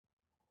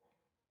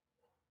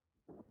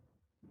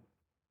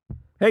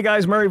Hey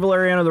guys, Murray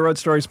Valeriano, the Road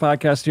Stories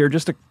podcast here.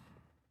 Just a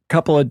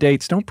couple of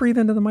dates. Don't breathe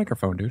into the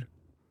microphone, dude.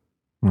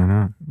 Why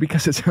not?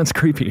 Because it sounds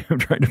creepy. I'm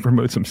trying to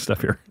promote some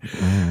stuff here.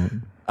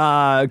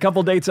 A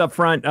couple dates up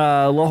front.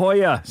 La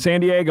Jolla,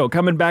 San Diego,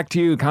 coming back to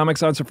you.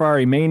 Comics on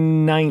Safari, May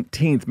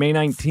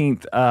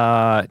 19th.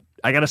 I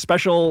got a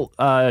special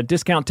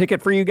discount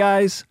ticket for you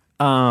guys.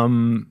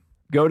 Go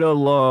to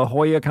La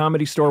Jolla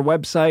Comedy Store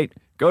website,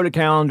 go to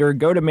calendar,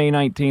 go to May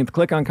 19th,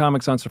 click on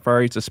Comics on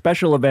Safari. It's a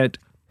special event,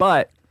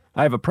 but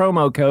I have a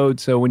promo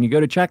code, so when you go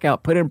to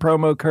checkout, put in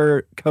promo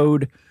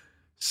code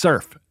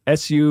SURF,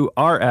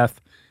 S-U-R-F,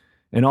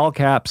 in all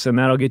caps, and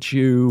that'll get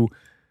you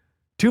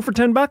 2 for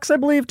 $10, I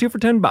believe. 2 for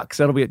 $10.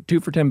 That'll be at 2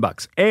 for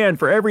 $10. And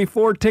for every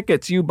 4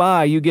 tickets you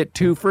buy, you get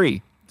 2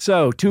 free.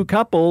 So 2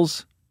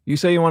 couples, you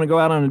say you want to go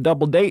out on a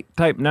double date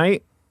type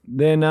night,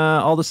 then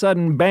all of a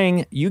sudden,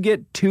 bang, you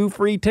get 2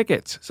 free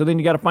tickets. So then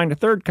you got to find a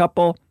third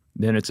couple,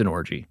 then it's an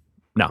orgy.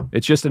 No,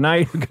 it's just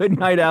a good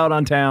night out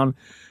on town.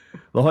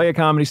 La Jolla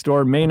Comedy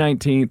Store, May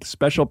 19th.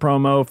 Special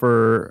promo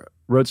for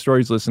Road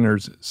Stories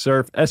listeners.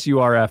 SURF,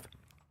 S-U-R-F.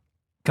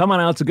 Come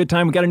on out. It's a good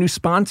time. We got a new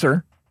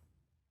sponsor.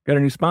 Got a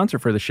new sponsor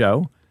for the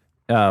show.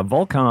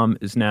 Volcom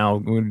is now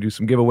going to do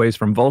some giveaways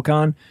from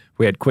Volcon.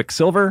 We had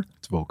Quicksilver.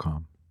 It's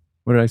Volcom.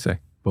 What did I say?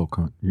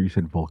 Volcon. You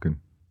said Vulcan.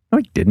 No,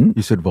 I didn't.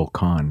 You said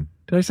Volcan.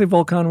 Did I say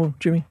Volcon,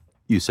 Jimmy?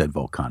 You said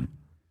Volcon.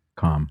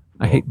 Com.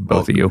 I hate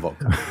both of you.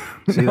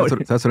 See, that's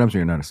what I'm saying.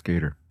 You're not a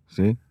skater.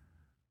 See?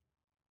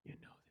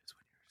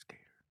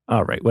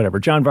 All right, whatever.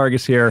 John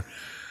Vargas here.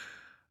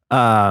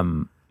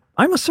 I'm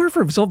a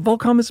surfer. So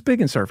Volcom is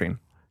big in surfing.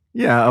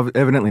 Yeah,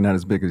 evidently not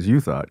as big as you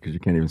thought, because you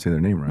can't even say their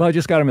name right. Well, I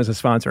just got him as a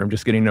sponsor. I'm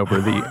just getting over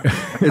the...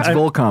 It's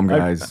Volcom,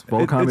 guys.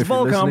 Volcom, it's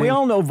Volcom. We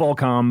all know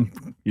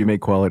Volcom. You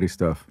make quality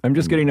stuff. I'm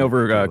just getting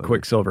over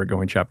Quicksilver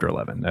going Chapter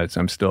 11.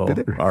 I'm still...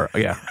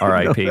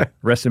 R.I.P. Okay.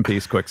 Rest in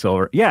peace,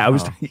 Quicksilver. Yeah, I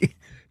was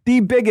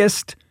the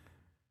biggest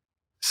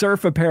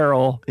surf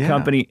apparel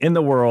company in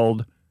the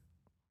world.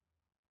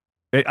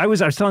 I was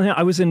telling him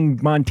I was in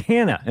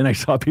Montana and I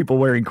saw people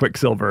wearing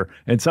Quicksilver,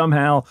 and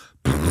somehow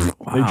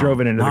they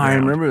drove it into the ground. I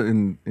remember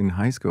in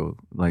high school,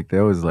 like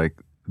that was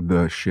like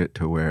the shit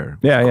to wear.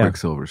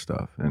 Quicksilver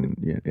stuff, and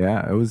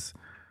it was.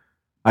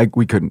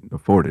 We couldn't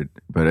afford it,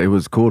 but it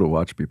was cool to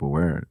watch people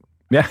wear it.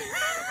 Yeah.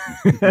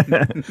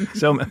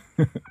 So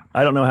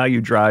I don't know how you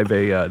drive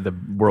the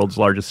world's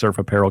largest surf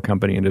apparel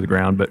company into the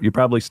ground, but you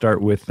probably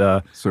start with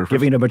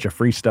giving a bunch of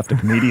free stuff to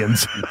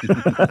comedians.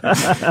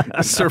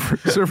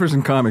 Surfers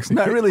and comics,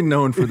 not really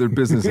known for their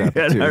business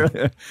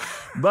aptitude.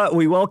 But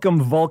we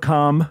welcome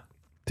Volcom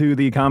to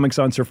the Comics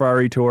on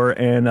Safari tour,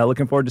 and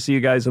looking forward to see you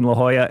guys in La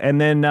Jolla. And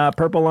then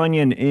Purple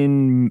Onion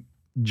in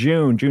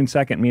June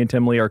 2nd. Me and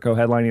Tim Lee are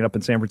co-headlining up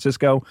in San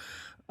Francisco.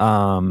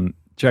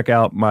 Check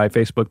out my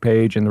Facebook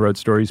page and the Road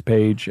Stories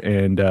page,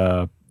 and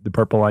the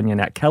Purple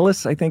Onion at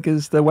Kellis, I think,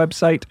 is the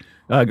website.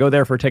 Go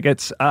there for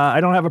tickets. I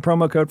don't have a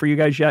promo code for you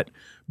guys yet,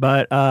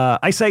 but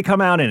I say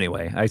come out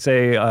anyway. I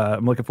say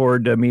I'm looking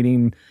forward to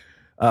meeting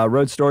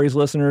Road Stories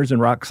listeners and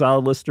Rock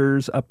Solid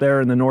listeners up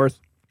there in the north.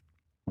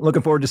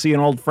 Looking forward to seeing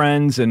old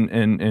friends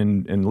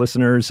and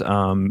listeners.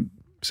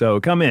 So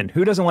come in.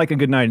 Who doesn't like a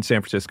good night in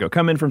San Francisco?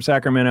 Come in from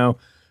Sacramento.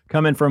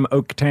 Come in from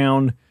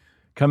Oaktown.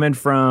 Come in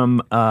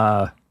from...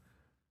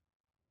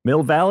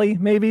 Mill Valley,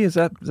 maybe? Is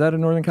that in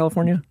Northern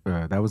California?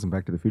 That was in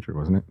Back to the Future,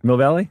 wasn't it? Mill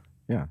Valley?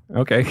 Yeah.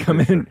 Okay, come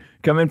in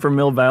from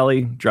Mill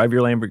Valley, drive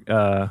your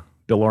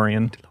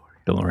DeLorean.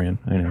 DeLorean,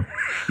 I know.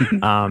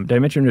 Did I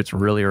mention it's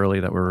really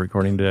early that we're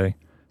recording today?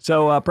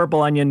 So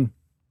Purple Onion,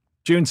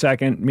 June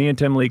 2nd, me and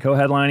Tim Lee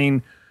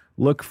co-headlining.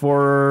 Look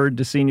forward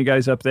to seeing you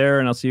guys up there,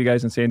 and I'll see you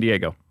guys in San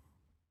Diego.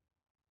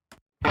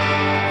 You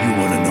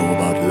want to know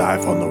about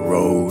life on the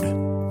road?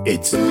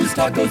 It's booze,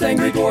 tacos,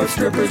 angry dwarfs,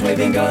 strippers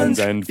waving guns,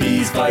 and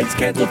fees, fights,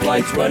 canceled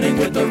flights, running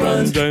with the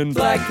runs, and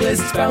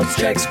blacklists, bounce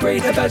checks,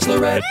 great a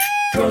bachelorette,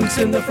 drunks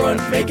in the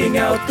front making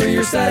out through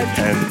your set,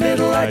 and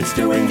middle acts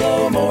doing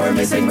blow more,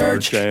 missing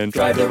merch, and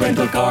drive the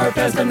rental car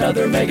past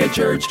another mega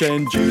church,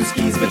 and juice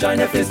keys,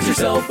 vagina fist, your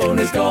cell phone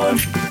is gone.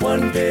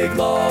 One big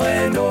Law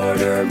and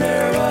Order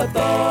marathon.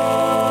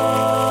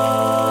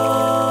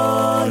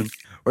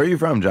 Where are you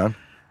from, John?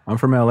 I'm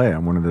from LA.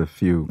 I'm one of the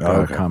few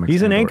comics.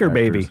 He's an anchor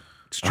baby.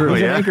 It's true.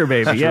 He's an anchor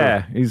baby.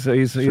 Yeah, he's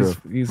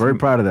very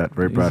proud of that.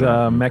 Very proud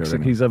of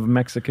that. He's of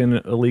Mexican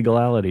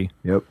illegality.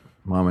 Yep.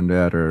 Mom and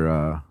dad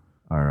are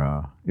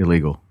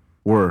illegal.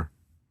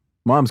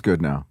 Mom's good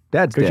now.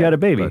 Dad's dead. Because you had a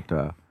baby.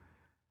 But,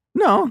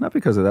 no, not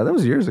because of that. That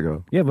was years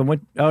ago. Yeah,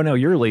 but oh no,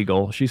 you're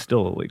legal. She's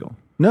still illegal.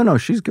 No,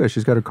 she's good.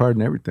 She's got her card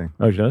and everything.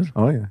 Oh, she does?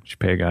 Oh yeah. She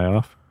pay a guy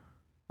off?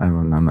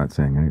 I'm not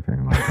saying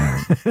anything like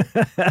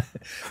that.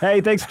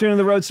 Hey, thanks for tuning in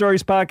to the Road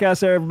Stories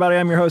podcast there, everybody.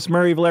 I'm your host,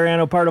 Murray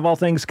Valeriano, part of All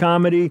Things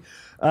Comedy.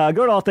 Go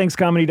to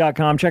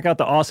allthingscomedy.com. Check out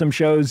the awesome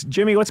shows.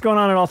 Jimmy, what's going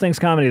on at All Things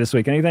Comedy this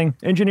week? Anything?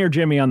 Engineer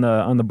Jimmy on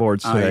the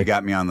boards today. Oh, you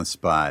got me on the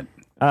spot.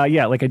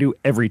 Yeah, like I do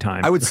every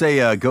time. I would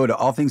say go to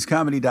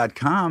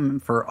allthingscomedy.com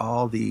for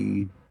all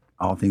the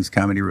all things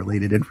comedy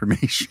related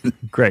information.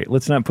 Great.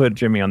 Let's not put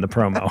Jimmy on the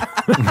promo.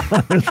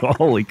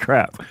 Holy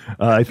crap.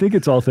 I think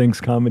it's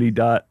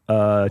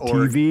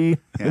allthingscomedy.tv.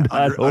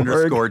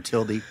 Underscore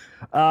tilde.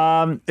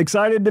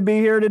 Excited to be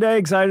here today.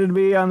 Excited to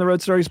be on the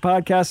Road Stories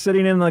podcast.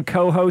 Sitting in the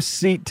co-host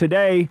seat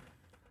today,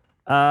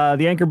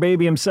 the anchor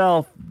baby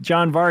himself,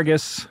 John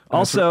Vargas.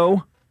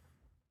 Also,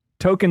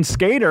 token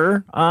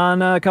skater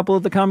on a couple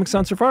of the Comics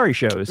on Safari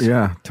shows.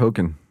 Yeah,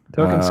 token.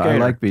 Token skater. I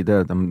like being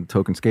that. I'm a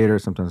token skater,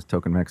 sometimes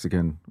token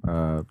Mexican,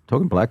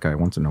 token black guy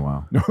once in a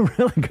while.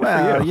 Really good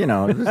Well, for you. you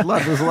know,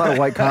 there's a lot of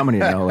white comedy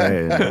in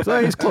L.A.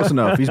 So he's close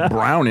enough. He's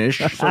brownish,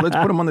 so let's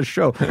put him on the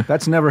show.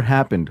 That's never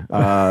happened.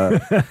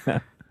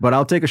 But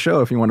I'll take a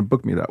show if you want to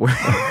book me that way.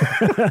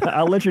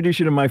 I'll introduce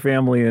you to my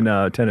family in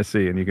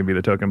Tennessee, and you can be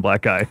the token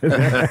black guy.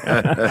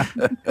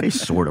 He's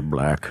sort of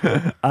black.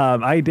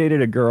 I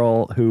dated a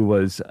girl who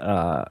was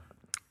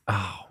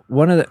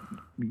one of the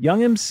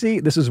Young MC.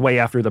 This is way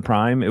after the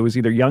prime. It was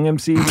either Young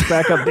MC's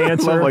backup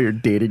dancer. I love how you're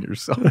dating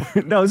yourself.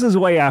 No, this is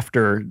way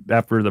after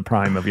the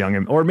prime of Young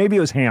MC. Or maybe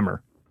it was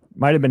Hammer.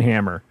 Might have been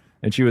Hammer.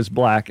 And she was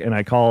black, and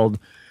I called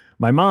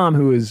my mom,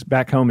 who was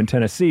back home in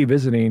Tennessee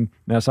visiting,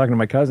 and I was talking to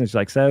my cousin. She's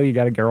like, so you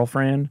got a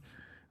girlfriend?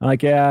 I'm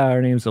like, yeah,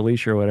 her name's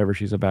Alicia or whatever.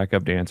 She's a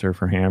backup dancer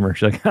for Hammer.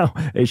 She's like, oh,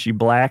 is she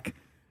black?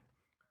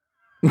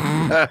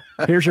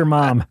 Here's your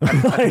mom. She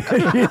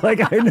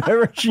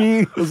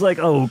was like,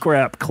 oh,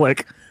 crap,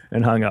 click,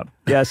 and hung up.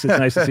 Yes, it's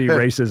nice to see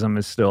racism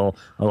is still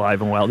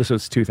alive and well. This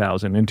was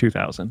 2000.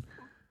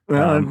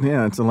 Well,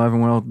 yeah, it's alive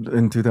and well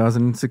in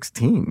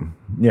 2016.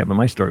 Yeah, but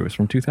my story was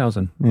from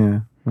 2000.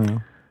 Yeah,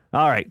 well.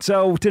 All right,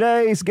 so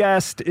today's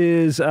guest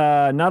is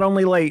not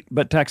only late,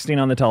 but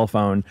texting on the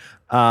telephone.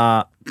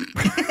 Yeah.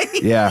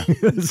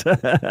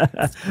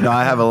 No,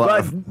 I have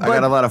I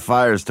got a lot of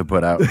fires to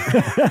put out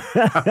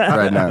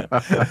right now.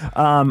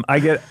 I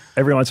get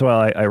every once in a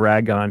while I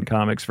rag on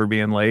comics for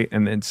being late,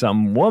 and then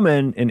some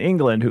woman in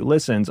England who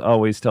listens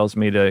always tells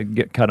me to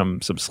cut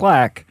them some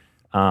slack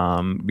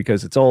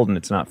because it's old and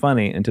it's not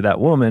funny. And to that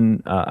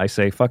woman, I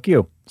say fuck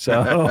you.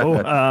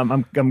 So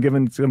I'm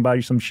giving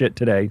somebody some shit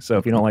today. So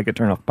if you don't like it,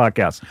 turn off the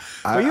podcast.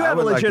 Well, you have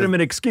a legitimate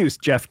excuse,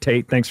 Geoff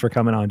Tate. Thanks for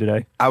coming on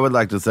today. I would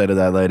like to say to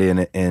that lady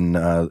in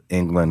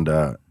England,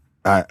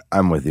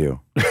 I'm with you.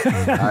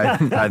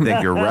 I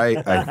think you're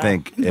right. I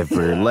think if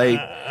we're late,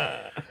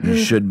 you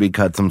should be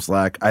cut some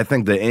slack. I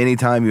think that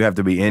anytime you have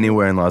to be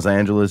anywhere in Los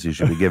Angeles, you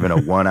should be given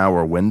a 1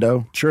 hour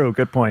window. True.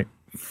 Good point.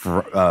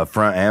 Front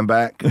and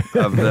back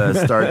of the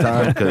start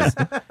time, because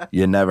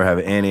you never have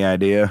any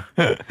idea.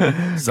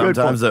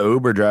 Sometimes the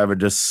Uber driver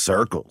just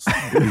circles.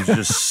 He's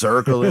just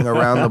circling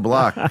around the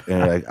block. And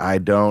you're like, I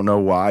don't know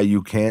why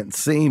you can't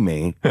see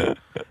me.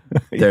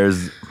 You're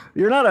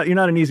not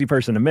an easy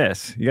person to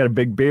miss. You got a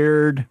big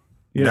beard.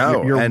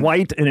 You're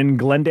white and in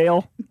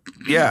Glendale.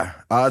 Yeah,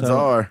 odds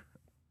are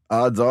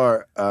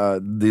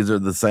these are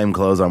the same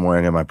clothes I'm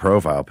wearing in my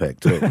profile pic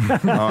too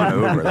on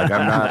Uber. Like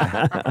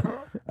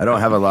I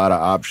don't have a lot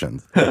of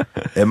options.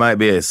 It might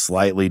be a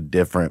slightly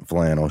different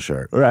flannel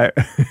shirt. Right.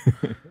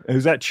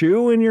 Is that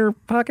chew in your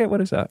pocket?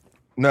 What is that?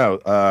 No,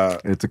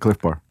 it's a Cliff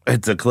Bar.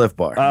 It's a Cliff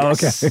Bar. Oh,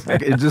 okay.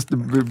 It's just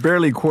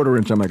barely a quarter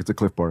inch. I'm like, it's a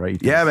Cliff Bar.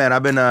 Yeah, man.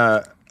 I've been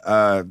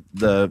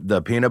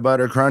the peanut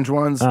butter crunch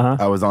ones.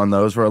 I was on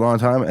those for a long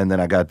time, and then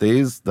I got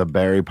these, the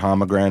berry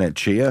pomegranate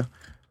chia.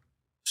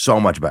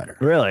 So much better.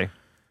 Really?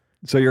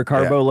 So you're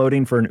carbo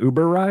loading for an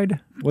Uber ride?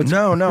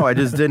 No, I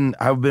just didn't.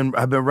 I've been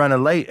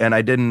running late, and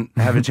I didn't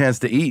have a chance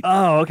to eat.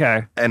 Oh,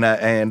 okay. And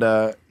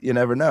you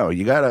never know.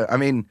 You gotta. I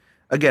mean,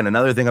 again,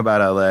 another thing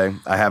about LA,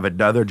 I have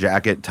another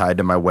jacket tied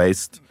to my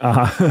waist.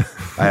 I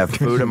have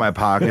food in my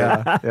pocket.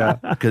 Yeah.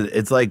 Because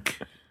it's like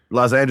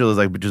Los Angeles,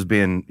 like you're just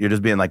being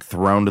like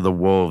thrown to the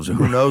wolves.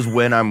 Who knows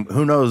when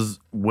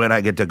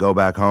I get to go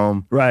back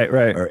home? Right.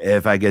 Or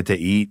if I get to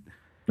eat.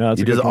 No,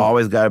 you just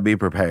always got to be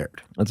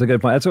prepared. That's a good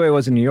point. That's the way it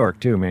was in New York,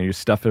 too, man. You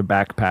stuff a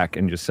backpack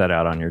and just set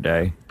out on your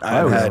day.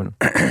 I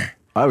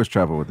always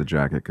travel with a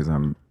jacket because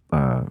I'm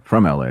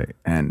from LA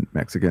and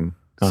Mexican.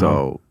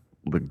 So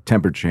the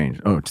temperature change.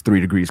 Oh, it's 3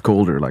 degrees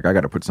colder. Like, I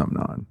got to put something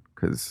on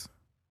because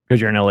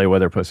you're an LA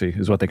weather pussy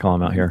is what they call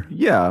them out here.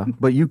 Yeah,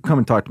 but you come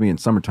and talk to me in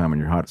summertime when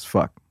you're hot as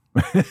fuck.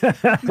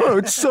 Oh,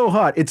 it's so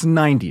hot. It's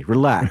 90.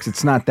 Relax.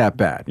 It's not that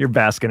bad. You're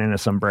basking in a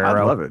sombrero.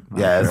 I love it.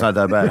 Yeah, it's not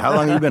that bad. How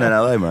long have you been in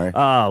LA, Murray?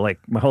 Like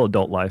my whole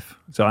adult life.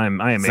 So I am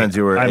since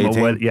you were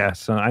 18?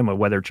 Yes, I'm a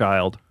weather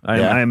child.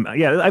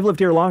 I've lived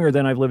here longer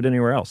than I've lived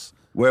anywhere else.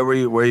 Where are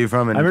you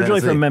from in I'm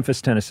originally Tennessee? from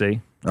Memphis,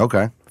 Tennessee.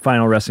 Okay.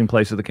 Final resting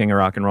place of the king of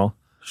rock and roll.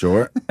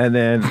 Sure. And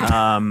then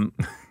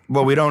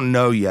well, we don't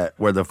know yet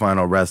where the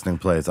final resting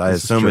place. I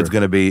assume it's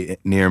going to be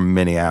near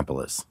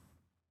Minneapolis.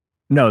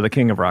 No, the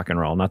king of rock and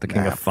roll, not the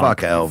king of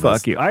funk. Fuck Elvis.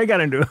 Fuck you. I'm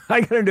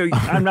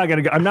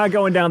not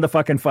going down the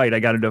fucking fight.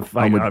 I got into a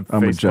fight on Facebook.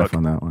 I'm with Geoff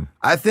on that one.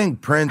 I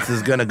think Prince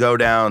is going to go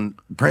down.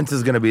 Prince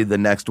is going to be the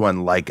next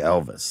one like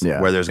Elvis,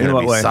 where there's going to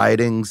be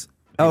sightings.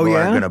 People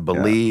are going to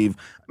believe.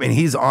 I mean,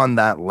 he's on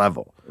that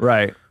level.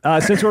 Right.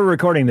 Since we're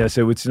recording this,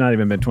 it's not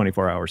even been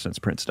 24 hours since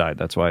Prince died.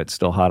 That's why it's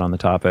still hot on the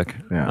topic.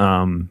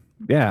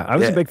 Yeah. I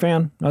was a big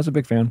fan.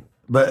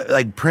 But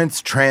like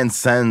Prince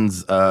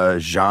transcends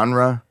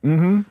genre,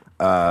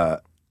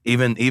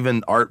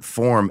 even art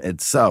form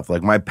itself.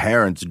 Like my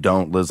parents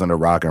don't listen to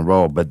rock and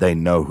roll, but they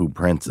know who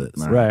Prince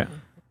is. Right.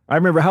 I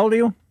remember. How old are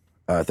you?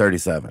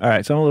 37. All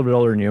right, so I'm a little bit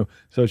older than you.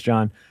 So is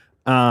John.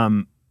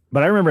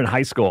 But I remember in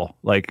high school,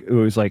 like it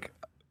was like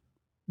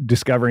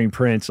discovering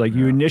Prince. Like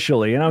you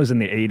initially, and I was in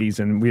the 80s,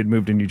 and we had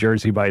moved to New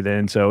Jersey by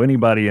then. So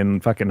anybody in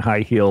fucking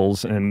high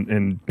heels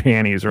and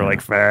panties were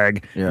like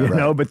fag, you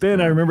know. But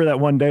then I remember that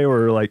one day where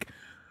we were like,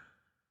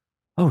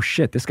 oh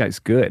shit, this guy's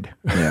good.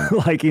 Yeah.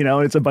 Like, you know,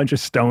 it's a bunch of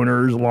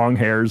stoners, long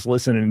hairs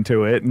listening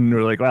to it, and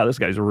we're like, wow, this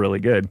guy's really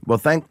good. Well,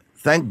 thank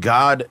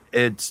God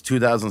it's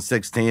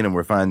 2016 and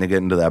we're finally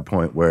getting to that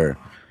point where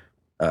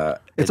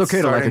it's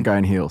okay to like a guy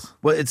in heels.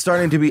 Well, it's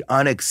starting to be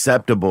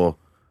unacceptable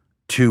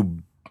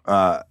to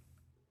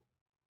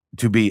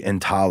be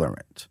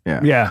intolerant.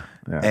 Yeah.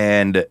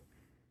 And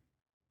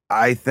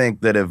I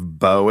think that if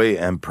Bowie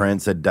and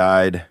Prince had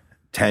died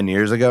 10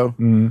 years ago,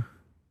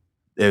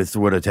 it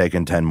would have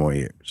taken 10 more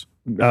years.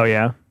 Oh,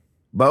 yeah?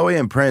 Bowie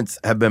and Prince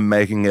have been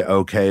making it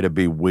okay to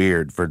be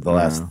weird for the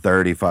last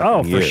 30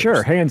 fucking years. Oh, for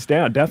sure. Hands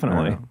down.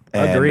 Definitely.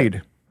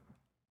 Agreed.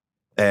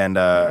 And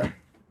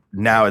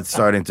now it's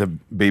starting to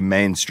be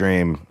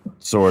mainstream,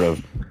 sort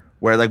of,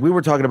 where like we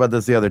were talking about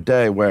this the other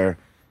day, where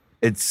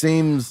it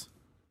seems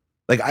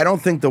like I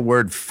don't think the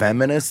word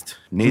feminist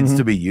needs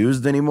to be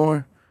used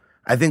anymore.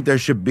 I think there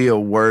should be a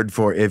word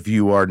for if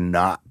you are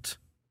not.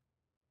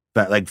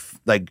 Like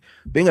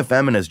being a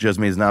feminist just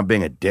means not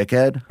being a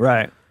dickhead.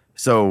 Right.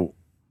 So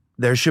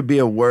there should be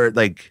a word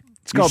like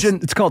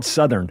it's called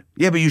Southern.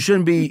 Yeah, but you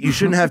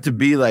shouldn't have to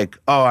be like,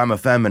 oh, I'm a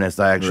feminist.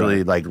 I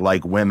actually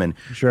like women.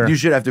 Sure. You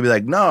should have to be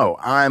like, no,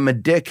 I'm a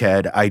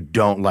dickhead. I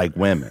don't like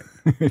women.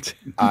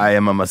 I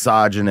am a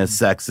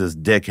misogynist,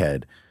 sexist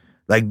dickhead.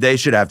 Like they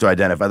should have to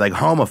identify like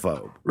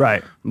homophobe.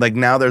 Right. Like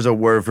now there's a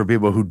word for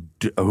people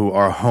who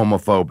are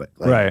homophobic.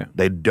 Like, right.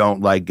 They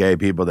don't like gay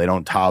people. They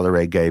don't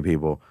tolerate gay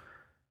people.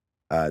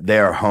 They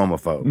are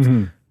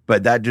homophobes.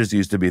 But that just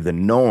used to be the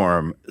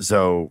norm.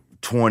 So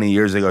 20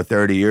 years ago,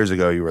 30 years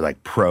ago, you were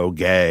like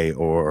pro-gay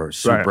or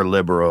super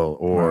liberal,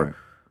 or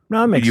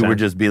no, that makes sense. Would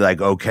just be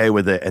like okay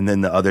with it, and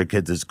then the other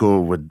kids at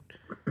school would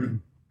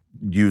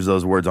use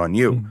those words on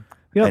you.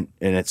 Yep.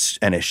 And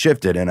it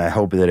shifted, and I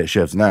hope that it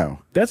shifts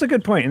now. That's a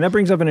good point, and that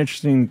brings up an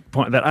interesting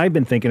point that I've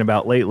been thinking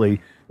about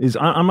lately. Is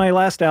on my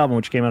last album,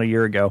 which came out a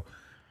year ago,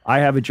 I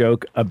have a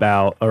joke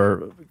about,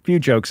 or a few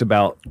jokes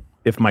about,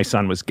 if my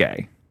son was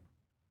gay.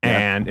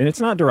 And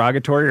it's not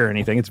derogatory or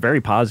anything. It's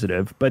very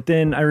positive. But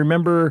then I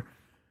remember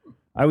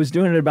I was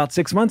doing it about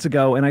 6 months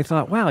ago, and I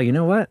thought, wow, you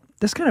know what?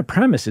 This kind of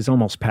premise is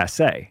almost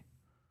passé.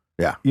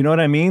 Yeah. You know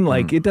what I mean?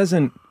 Like it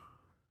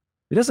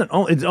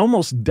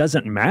almost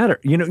doesn't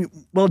matter. You know,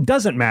 well, it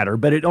doesn't matter,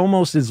 but it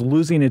almost is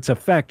losing its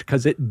effect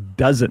because it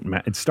doesn't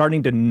matter. It's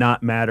starting to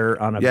not matter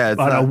on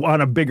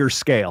a bigger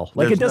scale.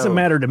 Like it doesn't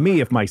matter to me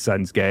if my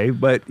son's gay,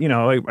 but you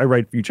know, I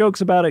write a few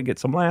jokes about it, get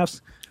some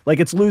laughs. Like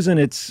it's losing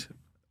its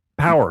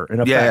power and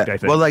effect, I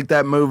think. Well, like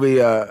that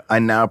movie, I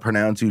Now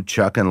Pronounce You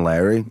Chuck and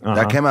Larry,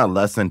 that came out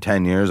less than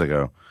 10 years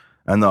ago.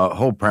 And the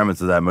whole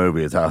premise of that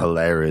movie is how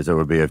hilarious it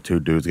would be if two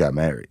dudes got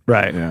married.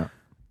 Right. Yeah.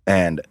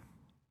 And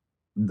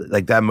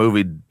like that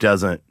movie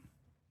doesn't,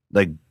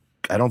 like,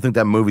 I don't think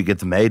that movie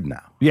gets made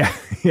now. Yeah.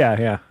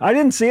 I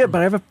didn't see it,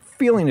 but I have a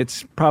feeling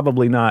it's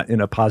probably not in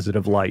a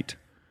positive light.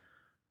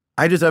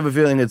 I just have a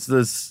feeling it's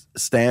this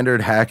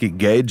standard hacky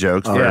gay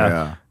jokes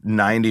for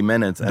 90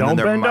 minutes. And don't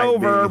then bend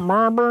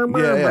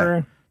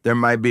over. There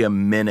might be a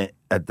minute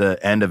at the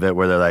end of it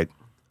where they're like,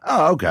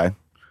 oh, okay.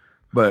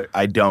 But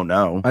I don't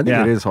know. I think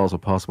it is also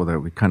possible that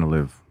we kind of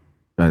live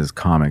as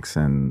comics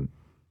and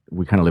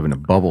we kind of live in a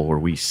bubble where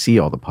we see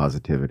all the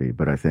positivity.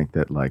 But I think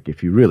that like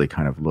if you really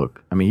kind of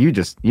look, I mean, you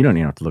don't even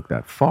have to look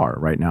that far.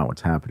 Right now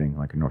what's happening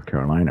like in North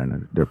Carolina,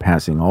 and they're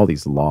passing all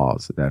these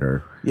laws that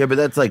are... Yeah, but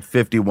that's like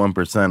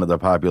 51% of the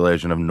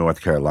population of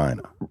North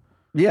Carolina.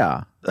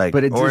 Yeah, like,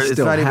 but it's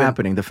still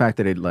happening. The fact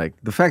that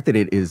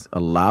it is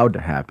allowed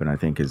to happen, I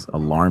think, is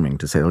alarming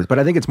to say the least. But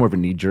I think it's more of a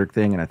knee-jerk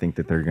thing, and I think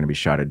that they're going to be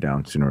shotted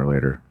down sooner or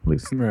later, at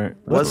least. Right.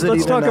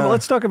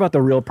 Let's talk about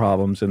the real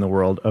problems in the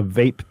world. A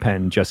vape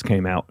pen just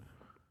came out.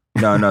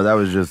 No, that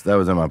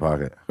was in my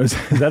pocket. Is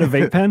that a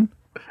vape pen?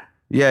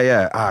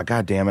 Yeah. Ah,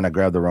 god damn it! I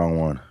grabbed the wrong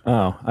one.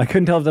 Oh, I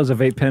couldn't tell if that was a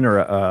vape pen or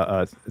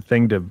a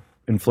thing to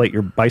inflate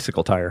your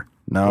bicycle tire.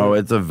 No,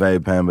 it's a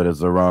vape pen, but it's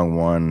the wrong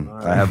one.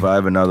 I have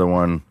another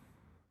one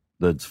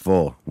that's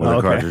full. The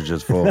cartridge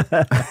is full.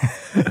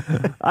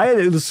 I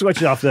had to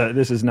switch off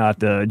this is not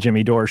the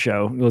Jimmy Dore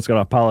show. Let's go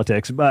off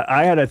politics. But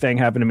I had a thing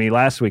happen to me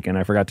last weekend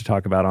I forgot to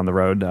talk about on the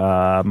road.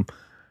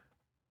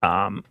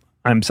 I'm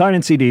signing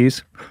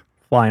CDs.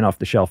 Flying off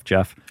the shelf,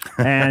 Jeff,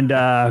 and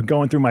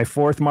going through my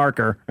fourth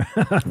marker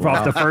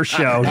off the first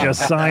show,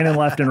 just signing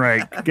left and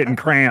right, getting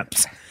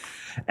cramps.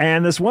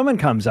 And this woman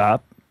comes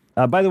up.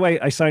 By the way,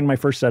 I signed my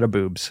first set of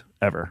boobs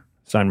ever.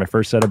 Signed my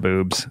first set of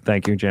boobs.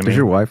 Thank you, Jimmy. Is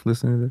your wife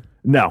listening to this?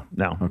 No.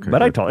 Okay,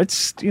 But I good. told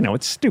it's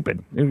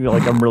stupid.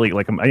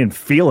 Like I didn't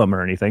feel him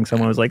or anything.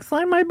 Someone was like,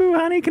 "Sign my boob,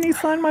 honey. Can you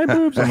sign my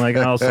boobs?" I'm like,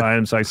 "I'll sign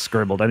him." So I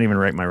scribbled. I didn't even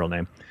write my real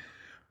name.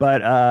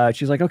 But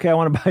she's like, "Okay, I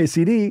want to buy a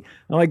CD."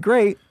 I'm like,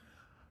 "Great.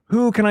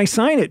 Who can I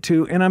sign it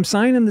to?" And I'm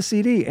signing the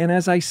CD. And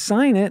as I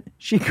sign it,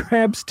 she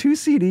grabs 2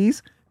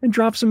 CDs and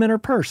drops them in her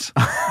purse.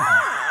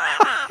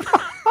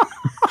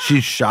 She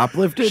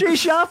shoplifted? She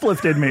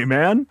shoplifted me,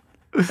 man.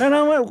 And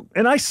I went,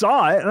 and I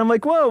saw it, and I'm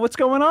like, "Whoa, what's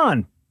going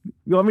on?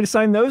 You want me to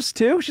sign those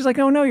 2?" She's like,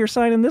 "Oh no, you're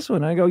signing this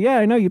one." I go, "Yeah,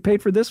 I know you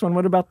paid for this one.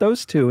 What about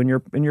those 2 in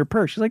your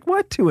purse?" She's like,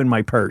 "What 2 in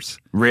my purse?"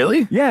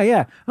 Really?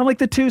 Yeah. I'm like,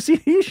 "The 2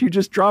 CDs you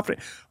just dropped it."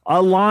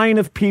 A line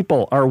of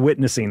people are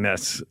witnessing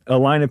this.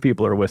 I'm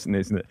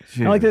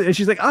like, and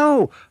she's like,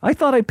 "Oh, I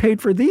thought I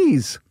paid for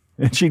these."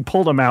 And she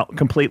pulled them out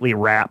completely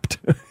wrapped.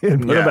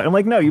 And put them back. I'm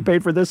like, "No, you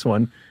paid for this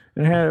one,"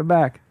 and handed it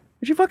back.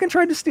 And she fucking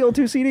tried to steal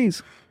 2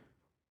 CDs.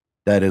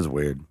 That is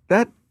weird.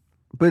 But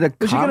a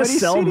Is she going to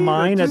sell CD,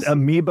 mine like, at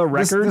Amoeba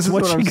Records? This is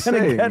What's what she I'm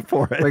going to saying. get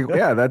for it? Like,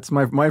 yeah, that's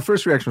my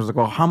first reaction was like,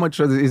 well, how much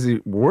is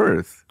it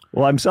worth?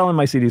 Well, I'm selling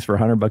my CDs for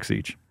 $100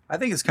 each. I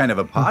think it's kind of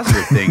a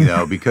positive thing,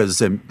 though, because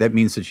that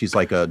means that she's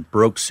like a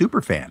broke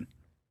super fan.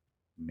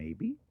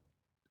 Maybe.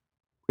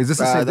 Is this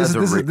the same?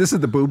 This is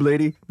the boob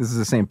lady. This is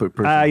the same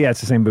person. Yeah, it's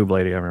the same boob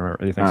lady. I remember.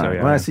 I think so.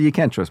 Yeah. Well, see, you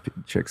can't trust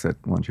chicks that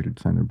want you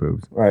to sign their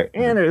boobs. Right.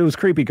 And it was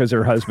creepy because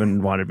her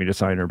husband wanted me to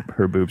sign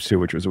her boobs too,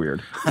 which was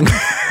weird.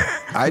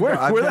 Where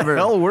the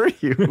hell were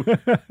you?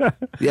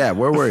 Yeah,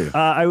 where were you?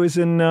 I was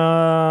in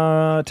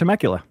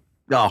Temecula.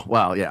 Oh,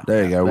 wow, yeah.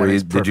 There you go.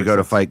 Did you go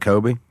to fight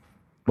Kobe?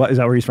 What is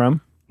that? Where he's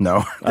from?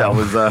 No, that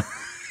was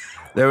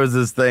there was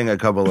this thing a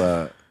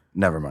couple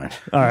never mind.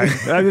 All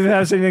right. I mean, it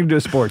has anything to do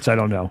with sports. I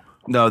don't know.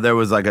 No, there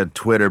was like a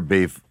Twitter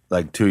beef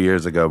like 2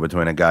 years ago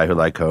between a guy who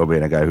liked Kobe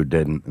and a guy who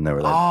didn't, and they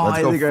were like,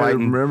 "Let's go fight." I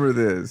remember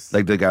this.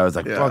 Like the guy was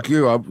like, "Fuck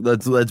you!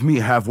 Let's meet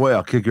halfway.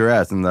 I'll kick your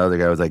ass." And the other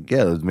guy was like,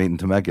 "Yeah, let's meet in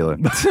Temecula."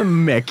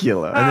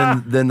 Temecula.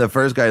 And then the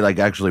first guy like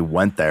actually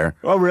went there.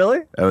 Oh,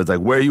 really? I was like,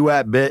 "Where you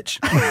at, bitch?"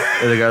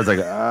 And the guy was like,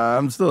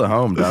 "I'm still at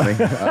home, dummy.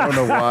 I don't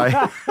know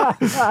why."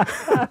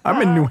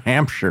 I'm in New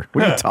Hampshire.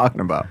 What are you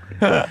talking about?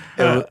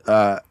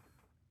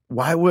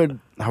 Why would?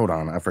 Hold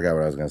on, I forgot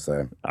what I was gonna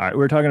say. All right.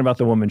 We're talking about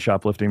the woman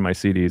shoplifting my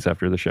CDs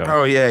after the show.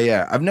 Oh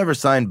yeah. I've never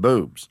signed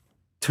boobs.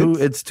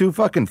 It's too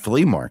fucking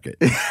flea market.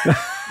 It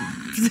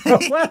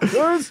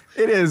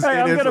is. Hey,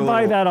 I'm going to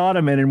buy that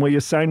ottoman, and will you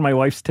sign my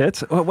wife's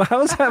tits? Well,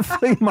 how's that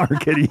flea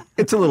market?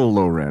 It's a little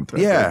low rent. I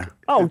Yeah. think.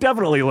 Oh,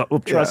 definitely.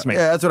 Trust me.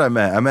 Yeah, that's what I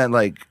meant. I meant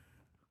like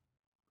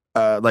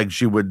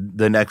she would.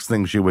 The next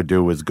thing she would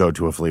do was go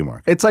to a flea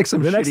market. It's like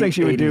some. The next thing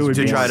she would do would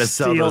to be try to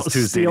sell those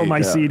 2 steal CDs. my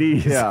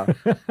CDs. Yeah.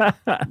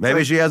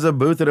 Maybe she has a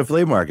booth at a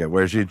flea market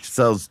where she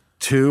sells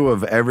 2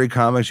 of every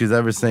comic she's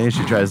ever seen.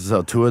 She tries to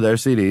sell 2 of their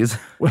CDs.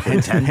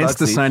 Hence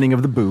the signing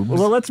of the boobs.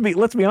 Well, let's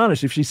be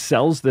honest. If she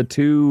sells the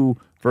 2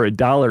 for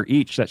 $1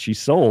 each that she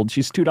sold,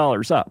 she's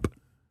 $2 up.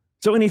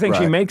 So anything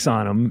she Right. makes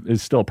on them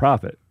is still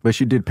profit. But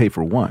she did pay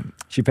for one.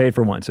 She paid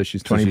for one, so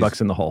she's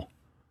 $20 in the hole.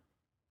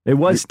 It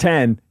was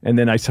 10, and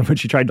then when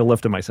she tried to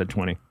lift them, I said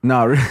 20.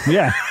 No, really.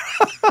 Yeah.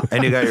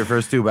 And you got your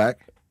first 2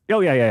 back?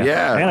 Oh yeah.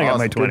 Yeah, And I got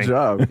my awesome. 20. Good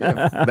job.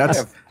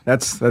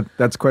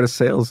 That's quite a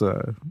sales.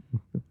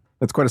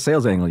 That's quite a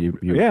sales angle. You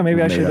Yeah,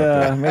 maybe I made should.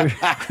 up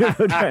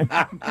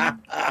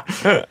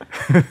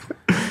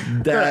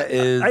That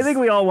is. I think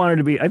we all want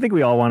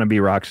to be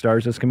rock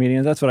stars as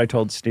comedians. That's what I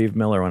told Steve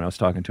Miller when I was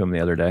talking to him the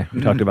other day.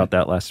 We talked about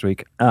that last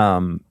week.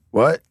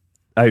 What?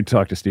 I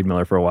talked to Steve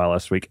Miller for a while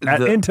last week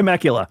in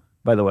Temecula.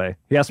 By the way,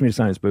 he asked me to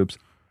sign his boobs.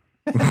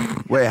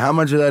 Wait, how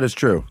much of that is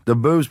true? The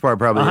boobs part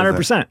probably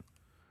 100%.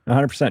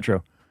 100%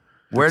 true.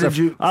 Where did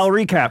you? I'll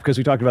recap because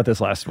we talked about this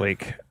last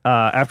week.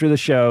 After the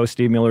show,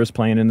 Steve Miller was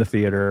playing in the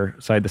theater.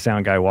 So I had the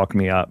sound guy walk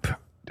me up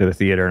to the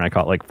theater, and I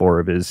caught like 4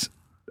 of his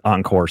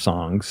encore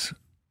songs.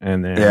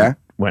 And then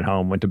went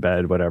home, went to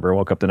bed, whatever.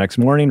 Woke up the next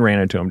morning, ran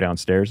into him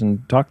downstairs,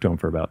 and talked to him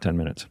for about 10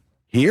 minutes.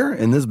 Here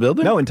in this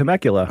building? No, in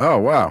Temecula. Oh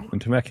wow. In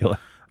Temecula.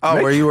 Oh,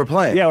 where you were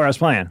playing? Yeah, where I was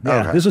playing.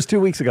 Yeah. Okay. This was 2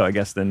 weeks ago, I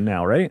guess, then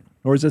now, right?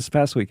 Or was this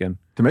past weekend?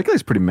 Temecula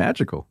is pretty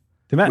magical.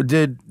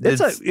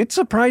 It's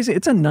surprising.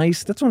 That's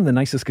one of the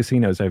nicest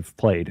casinos I've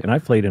played, and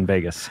I've played in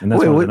Vegas. And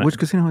that's Which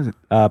casino is it?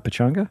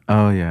 Pachanga.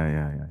 Oh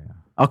yeah.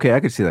 Okay, I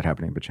could see that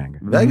happening in Pachanga.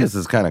 Vegas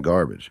is kind of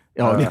garbage.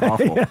 Oh, it's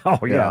awful.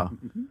 Oh yeah.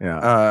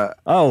 Yeah.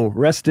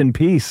 Rest in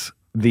peace,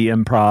 the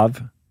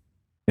Improv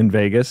in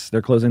Vegas.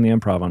 They're closing the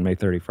Improv on May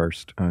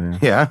 31st. Oh yeah.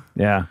 Yeah.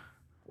 Yeah,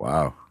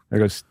 Wow. there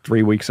goes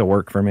 3 weeks of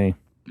work for me.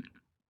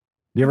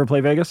 You ever play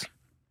Vegas?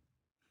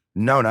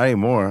 No, not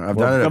anymore. I've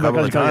done it a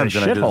couple of times,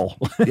 and shithole.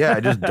 I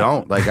just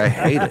don't. Like, I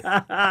hate it.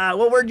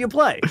 Well, where'd you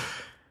play?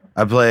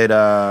 I played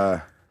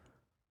a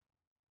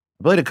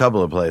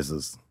couple of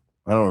places.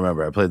 I don't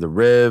remember. I played the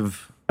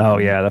Riv. Oh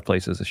yeah, that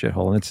place is a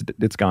shithole, and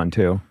it's gone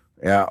too.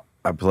 Yeah,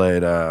 I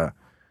played. There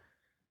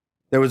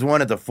was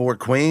one at the Fort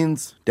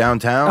Queens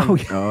downtown. Oh,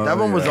 yeah. That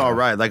one was all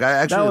right. Like, I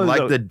actually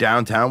liked the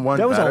downtown one.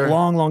 That was better. a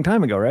long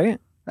time ago, right?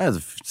 That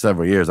was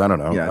several years. I don't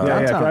know. Yeah,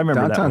 I remember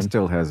that downtown one.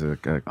 still has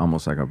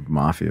almost like a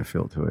mafia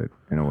feel to it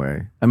in a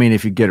way. I mean,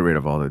 if you get rid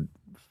of all the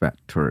fat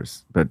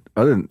tourists. But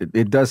other than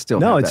it does still.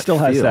 No, have it that still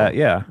has feel. that.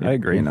 Yeah, I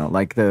agree. You know,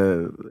 like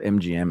the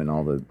MGM and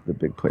all the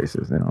big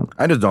places. They don't.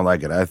 I just don't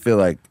like it. I feel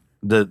like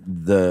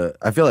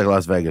I feel like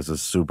Las Vegas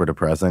is super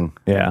depressing.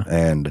 Yeah,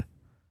 and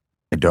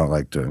I don't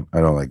like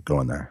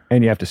going there.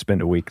 and you have to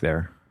spend a week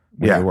there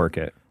when Yeah. you work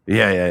it.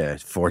 Yeah.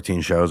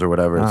 14 shows or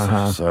whatever.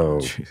 So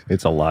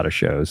It's a lot of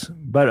shows,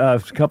 but a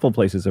couple of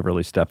places have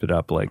really stepped it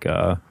up, like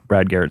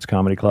Brad Garrett's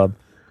Comedy Club.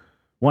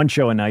 One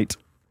show a night.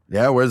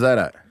 yeah, where's that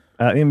at?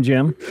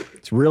 MGM.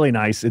 It's really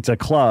nice. It's a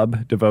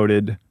club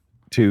devoted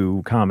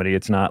to comedy.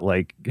 It's not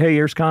like, hey,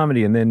 here's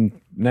comedy, and then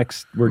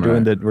next we're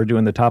doing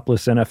the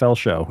topless NFL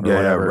show. Or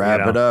whatever,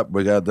 wrap it up.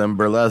 We got them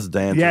burlesque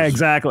dancers. Yeah,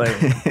 exactly.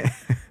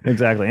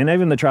 Exactly. And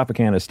even the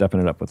Tropicana is stepping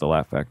it up with the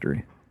Laugh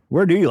Factory.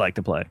 Where do you like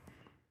to play?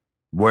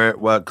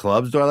 What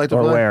clubs do I like to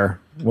Or play?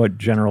 where? What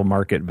general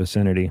market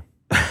vicinity?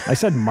 I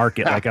said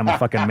market like I'm a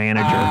fucking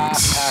manager.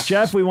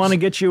 Jeff, we want to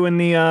get you in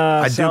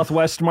the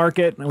Southwest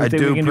market. We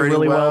think we can do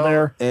really well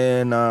there.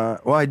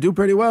 I do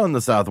pretty well in the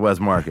Southwest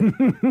market.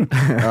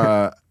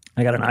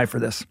 I got an eye for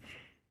this.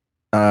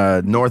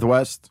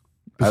 Northwest.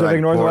 Pacific I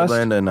like Northwest?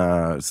 Portland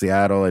and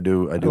Seattle. I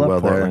do love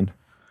well Portland.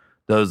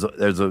 there.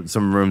 There's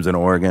some rooms in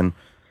Oregon,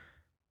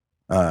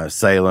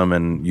 Salem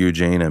and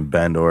Eugene and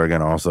Bend,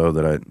 Oregon, also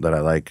that I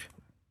like.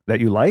 That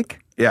you like?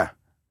 Yeah.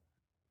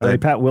 Are they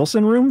Pat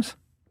Wilson rooms?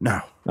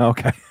 No.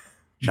 Okay.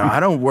 No, I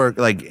don't work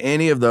like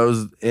any of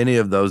those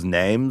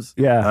names.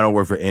 Yeah. I don't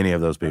work for any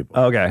of those people.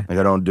 Okay. Like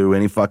I don't do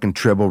any fucking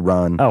Tribble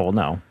run. Oh,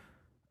 well,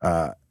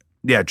 no.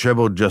 Yeah,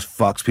 Tribble just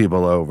fucks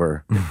people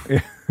over.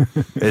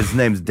 His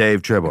name's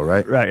Dave Tribble,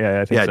 right? Right,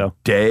 yeah, I think so.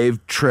 Dave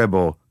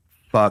Tribble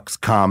fucks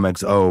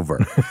comics over.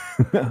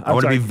 I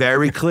want to be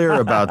very clear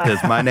about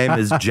this. My name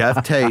is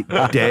Geoff Tate.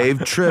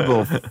 Dave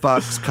Tribble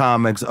fucks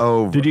comics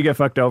over. Did you get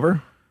fucked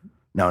over?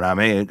 No, not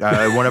me.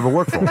 I won't ever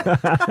work for him.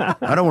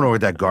 I don't want to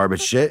work that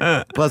garbage shit.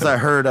 Plus, I've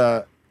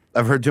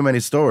heard too many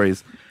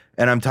stories,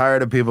 and I'm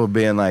tired of people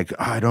being like,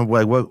 I don't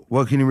like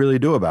what can you really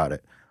do about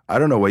it? I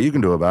don't know what you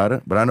can do about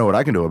it, but I know what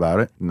I can do about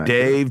it. Nice.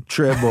 Dave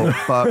Tribble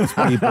fucks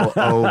people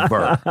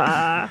over.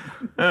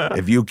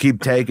 If you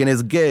keep taking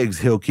his gigs,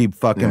 he'll keep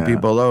fucking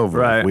people over.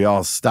 Right. If we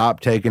all stop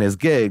taking his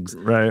gigs,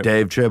 Right.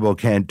 Dave Tribble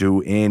can't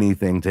do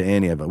anything to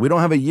any of it. We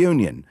don't have a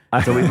union,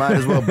 so we might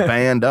as well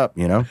band up,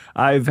 you know?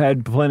 I've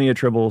had plenty of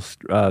Tribble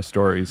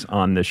stories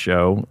on this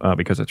show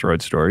because it's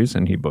Road Stories,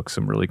 and he books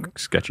some really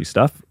sketchy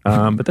stuff.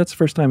 But that's the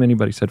first time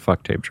anybody said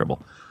fuck Dave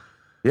Tribble.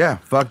 Yeah,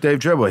 fuck Dave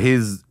Tribble.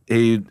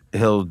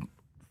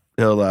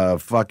 He'll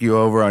fuck you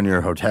over on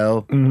your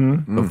hotel.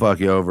 Mm-hmm. He'll fuck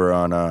you over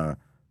on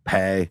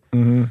pay.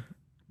 Mm-hmm.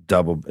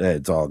 Double.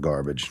 It's all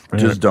garbage.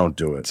 Just don't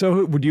do it.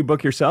 So would you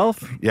book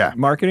yourself? Yeah.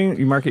 Marketing?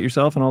 You market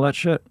yourself and all that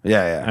shit?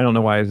 Yeah. I don't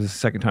know why this is the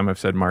second time I've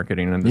said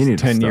marketing in You this need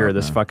to 10 year stop, of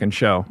this man. fucking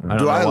show. I don't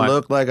Do know I why.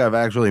 look like I've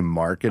actually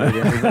marketed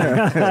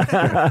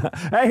anything?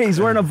 Hey, he's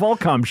wearing a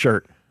Volcom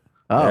shirt.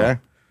 Oh, Yeah.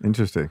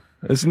 interesting.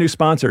 This is new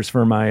sponsors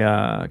for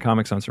my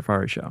Comics on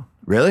Safari show.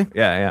 Really?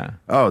 Yeah.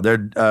 Oh,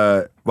 they're.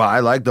 Well, I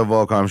like the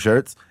Volcom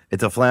shirts.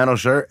 It's a flannel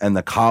shirt, and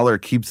the collar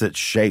keeps its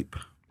shape.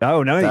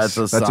 Oh, nice. That's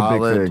a That's a big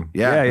solid. thing.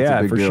 Yeah. yeah,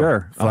 a big for deal.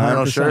 sure.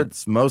 Flannel 100%.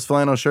 shirts. Most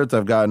flannel shirts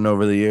I've gotten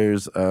over the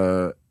years,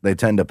 they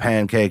tend to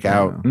pancake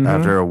out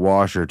after a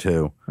wash or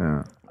two.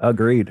 Yeah.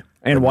 Agreed.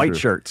 And white true.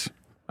 shirts.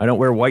 I don't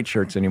wear white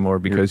shirts anymore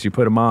because you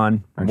put them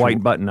on,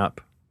 white button up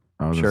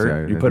I was gonna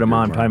shirt. say, You I put them think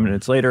on you're 5 right.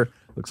 minutes later,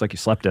 looks like you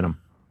slept in them.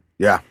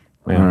 Yeah.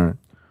 Yeah. All right.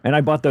 And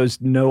I bought those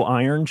no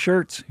iron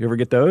shirts. You ever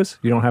get those?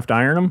 You don't have to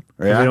iron them.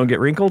 Yeah. They don't get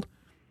wrinkled.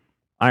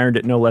 Ironed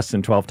it no less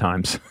than 12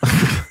 times.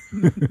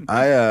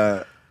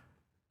 I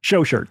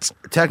Show shirts.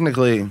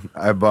 technically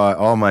I bought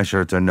all my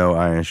shirts are no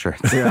iron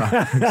shirts.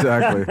 Yeah,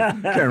 exactly.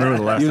 Can't remember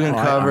the last You time can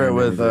I cover it ironed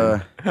with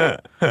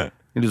anything.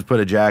 you just put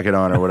a jacket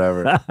on or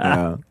whatever,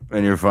 Yeah.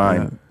 and you're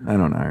fine. I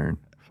don't iron.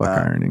 Fuck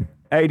ironing.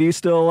 Hey, do you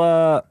still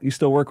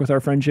work with our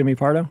friend Jimmy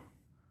Pardo?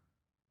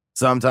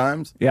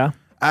 Sometimes Yeah.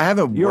 I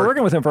haven't. You were worked-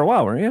 working with him for a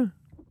while, weren't you?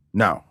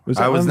 No, Was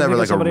that I was one never thing or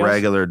like a somebody else?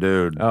 regular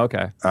dude. Oh,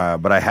 okay.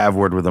 But I have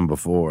worked with him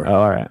before Oh,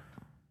 all right.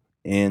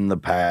 in the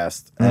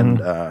past,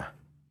 and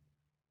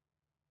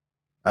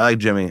I like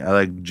Jimmy. I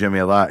like Jimmy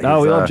a lot.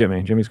 Oh, we He's, love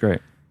Jimmy. Jimmy's great.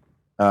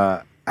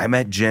 I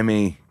met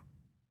Jimmy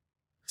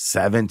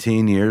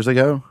 17 years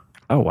ago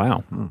Oh,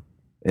 wow.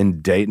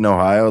 in Dayton,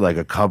 Ohio, like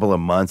a couple of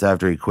months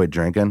after he quit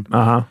drinking.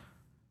 Uh-huh.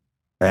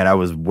 And I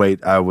was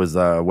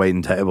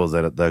waiting tables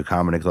at the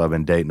comedy club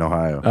in Dayton,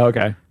 Ohio.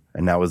 Okay.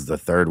 And that was the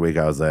third week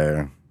I was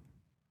there.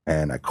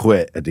 And I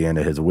quit at the end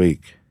of his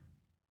week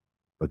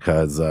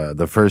because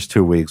the first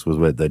 2 weeks was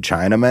with the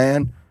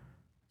Chinaman,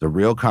 the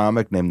real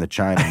comic named the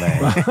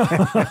Chinaman.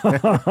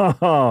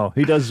 Oh,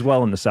 he does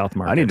well in the South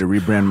Market. I need to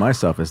rebrand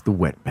myself as the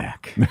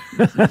wetback.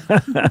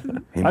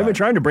 I've been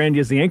trying to brand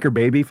you as the anchor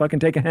baby. Fucking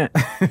take a hint.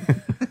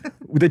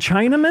 The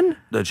Chinaman?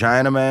 The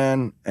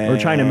Chinaman. Or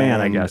Chinaman,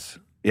 I guess.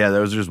 Yeah,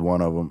 there was just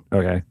one of them.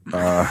 Okay.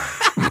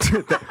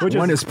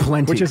 One is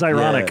plenty. Which is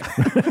ironic.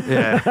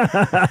 Yeah.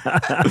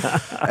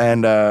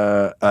 And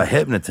a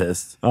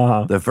hypnotist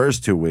Uh-huh. the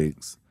first 2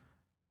 weeks.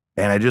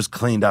 And I just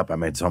cleaned up. I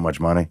made so much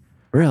money.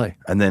 Really?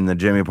 And then the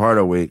Jimmy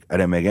Pardo week, I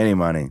didn't make any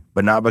money,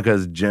 but not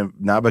because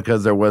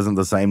there wasn't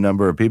the same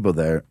number of people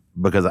there,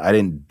 because I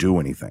didn't do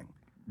anything.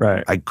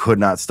 Right. I could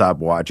not stop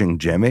watching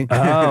Jimmy.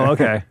 Oh,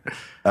 okay.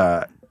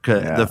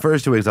 The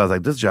first 2 weeks, I was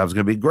like, this job's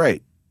going to be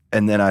great.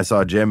 And then I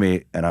saw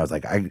Jimmy, and I was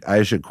like,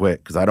 I should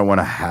quit because I don't want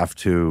to have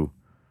to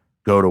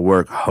go to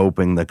work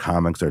hoping the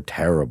comics are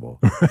terrible.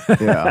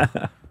 Yeah.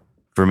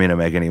 For me to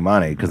make any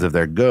money, because if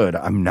they're good,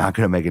 I'm not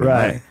going to make any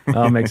money.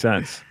 Oh, makes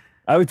sense.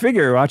 I would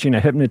figure watching a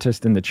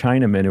hypnotist in the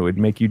Chinaman, it would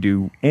make you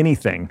do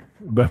anything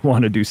but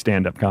want to do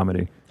stand-up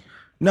comedy.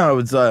 No,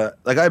 it's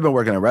like I've been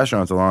working at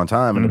restaurants a long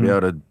time, and to be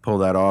able to pull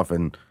that off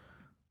and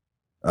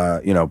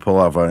pull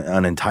off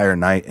an entire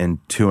night in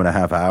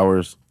 2.5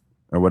 hours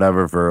or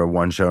whatever for a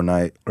one-show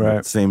night,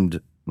 it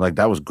seemed like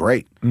that was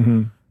great.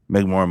 Mm-hmm.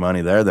 Make more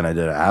money there than I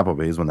did at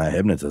Applebee's when that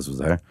hypnotist was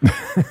there, and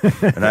I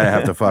didn't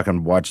have to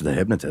fucking watch the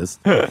hypnotist.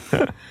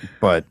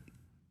 But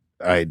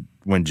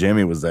when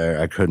Jimmy was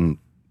there, I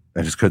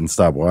just couldn't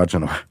stop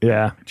watching him.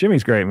 Yeah,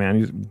 Jimmy's great, man.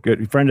 He's a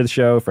good friend of the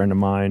show, friend of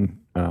mine.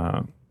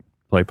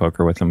 Play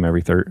poker with him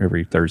every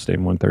Thursday,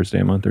 one Thursday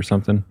a month or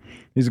something.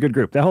 He's a good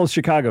group. That whole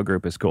Chicago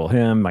group is cool.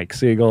 Him, Mike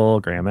Siegel,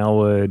 Graham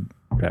Elwood,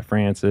 Pat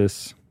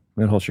Francis.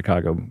 That whole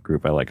Chicago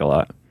group I like a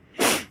lot.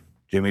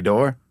 Jimmy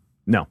Dore?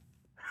 No.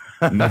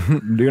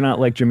 Do not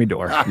like Jimmy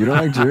Dore. You don't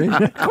like Jimmy?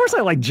 Of course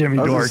I like Jimmy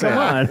Dore. Come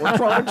on. What's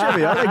wrong with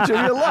Jimmy? I like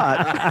Jimmy a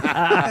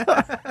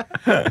lot.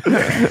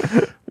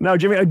 No,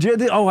 Jimmy. I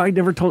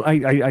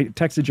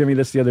texted Jimmy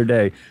this the other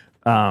day.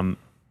 One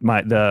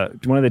of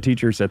the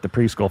teachers at the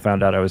preschool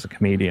found out I was a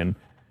comedian,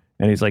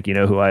 and he's like, "You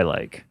know who I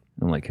like?"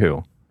 I'm like,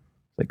 "Who?"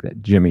 Like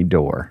that Jimmy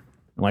Dore.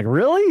 I'm like,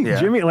 "Really, yeah.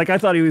 Jimmy?" Like I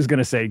thought he was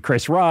gonna say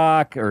Chris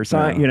Rock or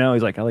something. Yeah.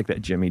 He's like, "I like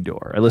that Jimmy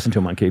Dore." I listened to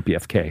him on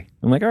KPFK.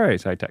 I'm like, "All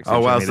right," so I texted. Oh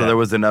wow! Jimmy So there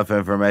was enough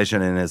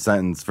information in his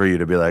sentence for you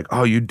to be like,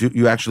 "Oh,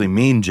 you actually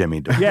mean Jimmy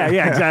Dore?" Yeah,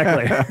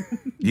 exactly.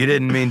 You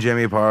didn't mean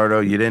Jimmy Pardo.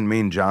 You didn't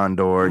mean John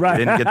Dore. Right.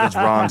 You didn't get this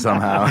wrong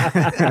somehow.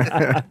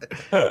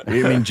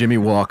 You mean Jimmy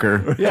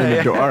Walker?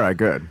 Yeah. All right,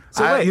 good.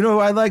 So you know who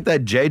I like?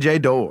 That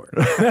JJ Dore.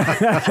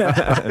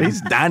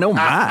 He's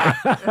dynamite.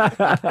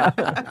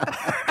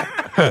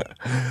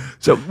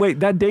 So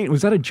wait, that date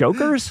was that a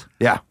Joker's?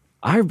 Yeah.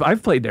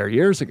 I've played there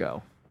years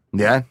ago.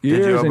 Yeah? Did you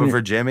Years open and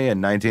for Jimmy in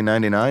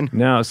 1999?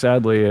 No,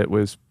 sadly, it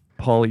was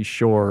Pauly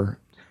Shore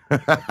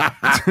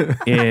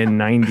in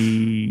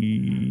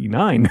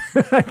 99.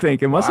 I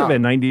think it must have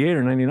been 98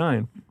 or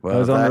 99. Well, I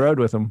was on the road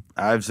with him.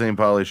 I've seen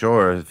Pauly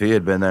Shore. If he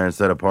had been there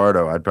instead of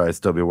Pardo, I'd probably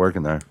still be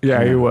working there.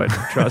 Yeah, you would.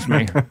 Trust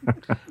me.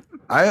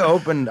 I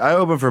opened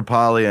for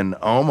Pauly in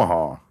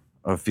Omaha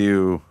a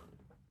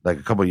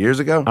couple years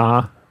ago.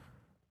 Uh-huh.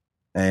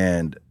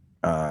 And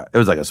it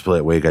was like a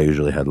split week. I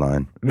usually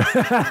headline.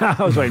 I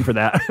was waiting for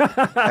that.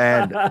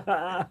 And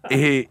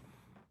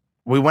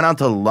we went out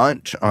to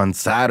lunch on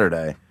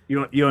Saturday.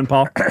 You and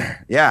Paul?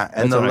 Yeah,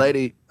 and That's the right.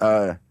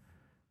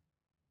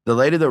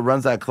 lady that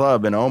runs that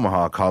club in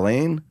Omaha,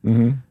 Colleen,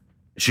 Mm-hmm.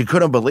 she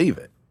couldn't believe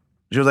it.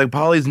 She was like,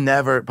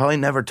 Pauly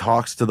never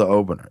talks to the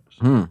openers.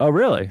 Oh,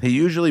 really? He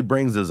usually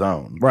brings his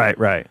own.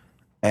 Right.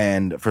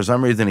 And for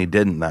some reason, he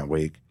didn't that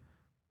week.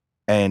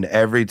 And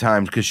every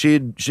time, because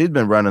she'd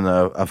been running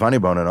a Funny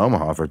Bone in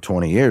Omaha for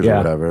 20 years or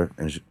whatever,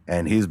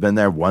 and he's been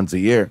there once a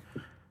year.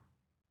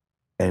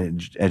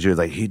 And she was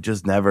like, he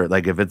just never,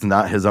 like, if it's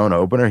not his own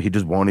opener, he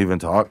just won't even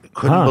talk.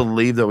 Couldn't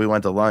believe that we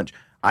went to lunch.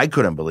 I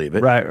couldn't believe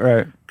it.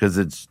 Right. Because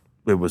it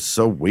was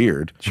so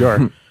weird.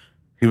 Sure.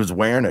 He was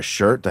wearing a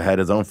shirt that had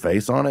his own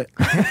face on it.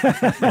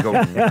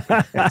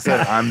 It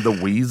said, "I'm the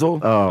Weasel."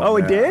 Oh,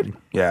 it did?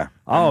 Yeah.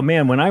 Oh,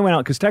 man. When I went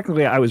out, because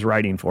technically I was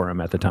writing for him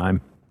at the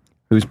time.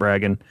 Who's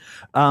bragging?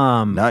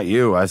 Not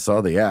you. I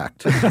saw the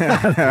act.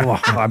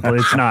 Well,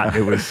 it's not.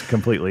 It was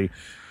completely.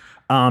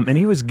 And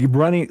he was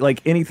running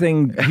like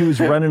anything. He was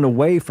running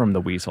away from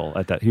the Weasel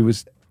at that. He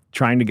was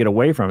trying to get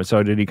away from it.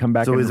 So did he come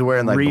back? So he's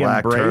wearing like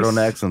black re-embrace?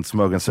 turtlenecks and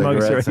smoking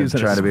cigarettes and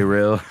trying to be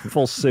real.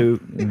 Full suit.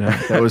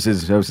 That was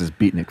his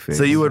beatnik face.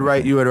 So you would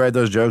write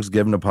those jokes,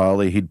 give them to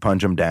Pauly. He'd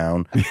punch them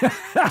down, take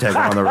him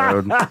on the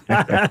road.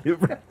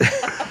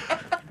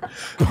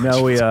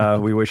 No,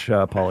 we wish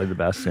Pauly the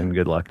best and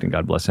good luck, and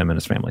God bless him and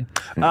his family.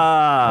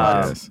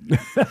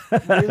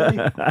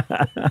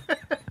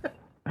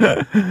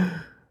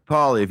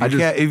 Pauly,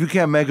 if you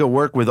can't make it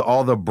work with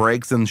all the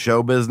breaks in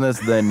show business,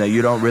 then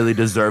you don't really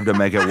deserve to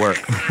make it work.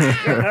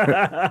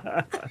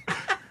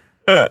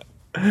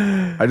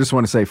 I just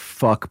want to say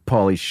fuck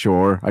Pauly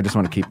Shore. I just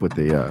want to keep with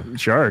the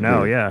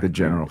the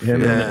general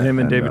him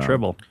and David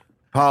Tribble.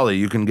 Pauly,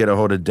 you can get a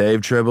hold of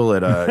Dave Tribble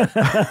at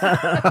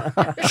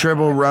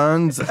Tribble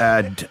Runs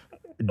at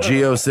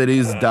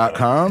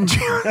geocities.com.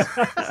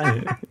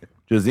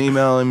 Just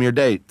email him your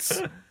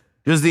dates.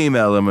 Just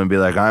email him and be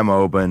like, I'm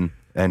open.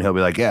 And he'll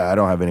be like, yeah, I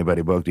don't have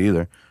anybody booked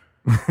either.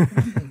 Let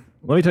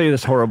me tell you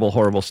this horrible,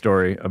 horrible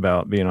story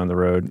about being on the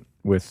road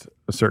with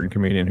a certain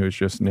comedian who's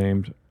just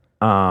named.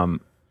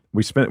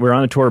 We were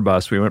on a tour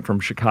bus. We went from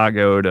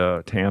Chicago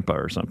to Tampa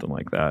or something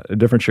like that. A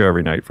different show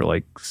every night for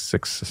like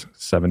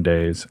 6-7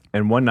 days.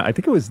 And one night, I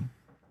think it was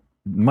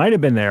Might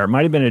have been there.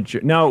 Might have been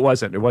no, it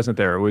wasn't. It wasn't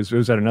there. It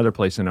was at another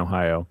place in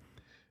Ohio,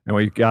 and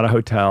we got a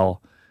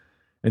hotel.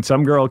 And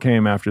some girl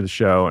came after the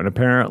show, and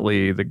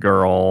apparently the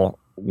girl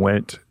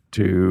went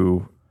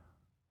to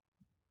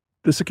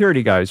the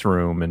security guy's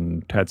room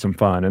and had some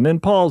fun, and then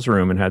Paul's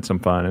room and had some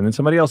fun, and then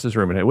somebody else's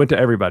room, and it went to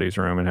everybody's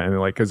room, and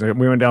like, because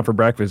we went down for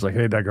breakfast, like,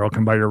 hey, that girl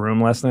come by your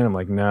room last night? I'm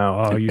like,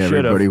 no, oh, you should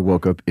have. Everybody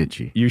woke up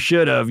itchy. You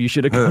should have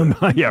come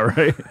by. Yeah,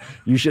 right.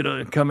 You should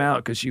have come out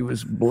because she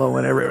was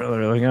blowing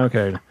everywhere. Like,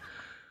 okay.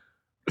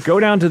 Go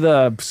down to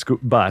the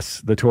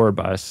bus, the tour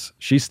bus.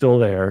 She's still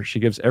there. She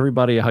gives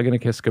everybody a hug and a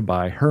kiss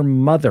goodbye. Her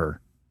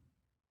mother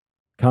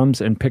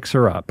comes and picks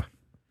her up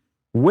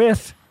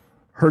with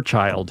her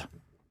child.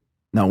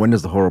 Now, when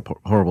does the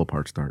horrible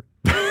part start?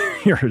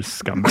 You're a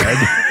scumbag.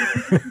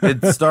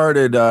 It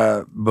started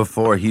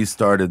before he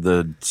started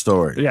the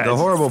story. Yeah, the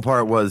horrible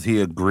part was he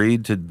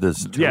agreed to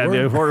this tour. Yeah,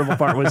 the horrible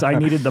part was I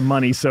needed the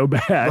money so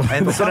bad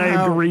And that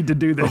I agreed to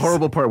do this. The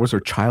horrible part was her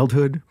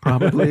childhood,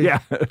 probably. Yeah.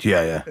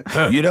 Yeah.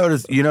 You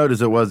notice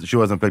she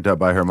wasn't picked up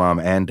by her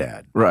mom and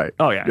dad. Right.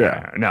 Oh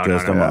yeah. No,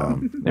 Just no, a no.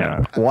 mom.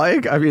 Yeah. Why?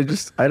 I mean,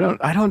 I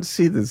don't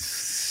see the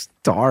star.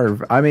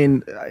 I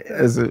mean,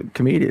 as a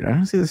comedian, I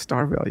don't see the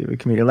star value of a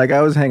comedian. Like,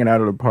 I was hanging out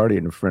at a party,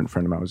 and a friend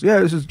of mine was,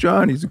 this is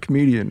John. He's a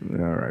comedian.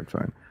 All right,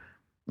 fine.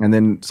 And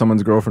then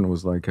someone's girlfriend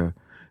was like,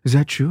 is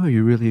that true? Are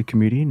you really a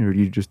comedian, or do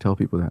you just tell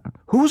people that?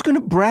 Who's going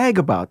to brag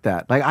about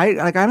that? I'm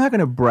not going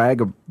to brag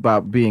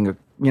about being a,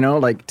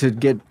 like,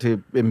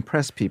 to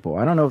impress people.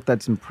 I don't know if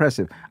that's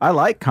impressive. I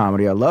like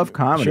comedy. I love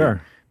comedy.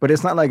 Sure. But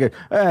it's not like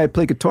I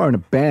play guitar in a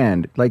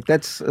band. Like,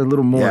 that's a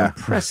little more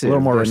impressive. A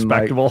little more than,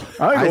 respectable.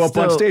 Like, I go up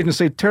on stage and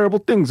say terrible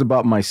things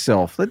about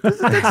myself. That's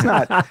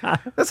not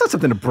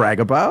something to brag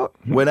about.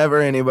 Whenever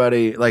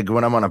anybody, like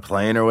when I'm on a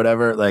plane or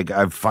whatever, like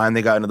I've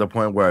finally gotten to the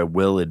point where I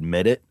will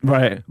admit it.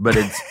 Right. But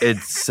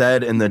it's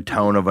said in the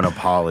tone of an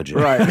apology.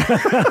 Right.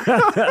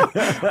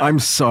 I'm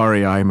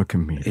sorry, I'm a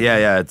comedian.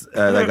 Yeah. It's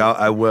like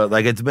I will.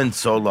 Like, it's been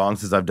so long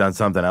since I've done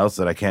something else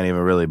that I can't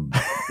even really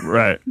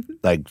Right.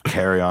 like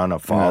carry on a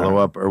follow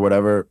up or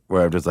whatever.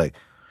 Where I'm just like,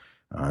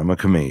 I'm a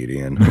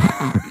comedian.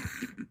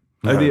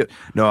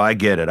 No, I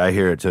get it. I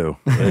hear it too.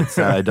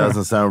 It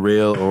doesn't sound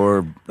real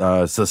or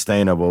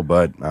sustainable,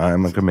 but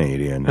I'm a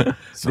comedian.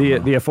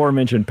 The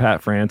aforementioned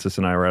Pat Francis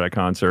and I were at a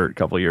concert a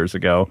couple of years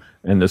ago,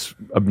 and this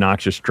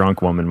obnoxious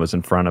drunk woman was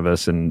in front of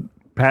us, and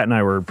Pat and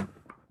I were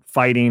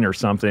fighting or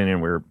something,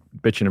 and we were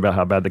bitching about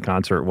how bad the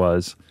concert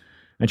was.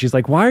 And she's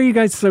like, why are you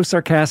guys so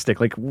sarcastic?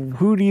 Like,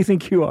 who do you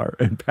think you are?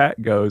 And Pat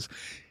goes,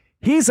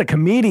 he's a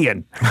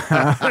comedian.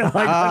 I'm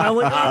like,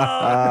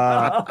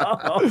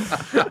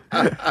 oh.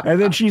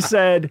 And then she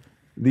said,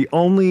 the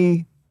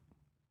only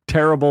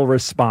terrible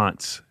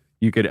response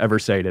you could ever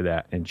say to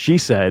that. And she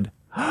said,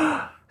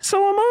 so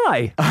am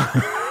I.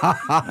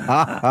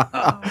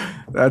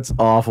 That's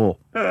awful.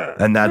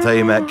 And that's how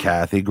you met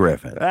Kathy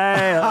Griffin.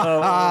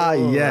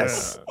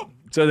 Yes.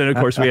 So then, of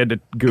course, we had to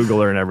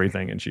Google her and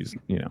everything. And she's,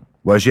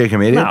 Was she a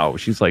comedian? no,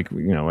 she's like,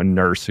 a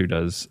nurse who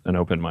does an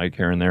open mic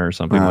here and there or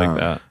something like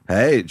that.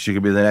 Hey, she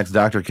could be the next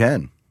Dr.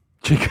 Ken.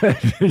 She could.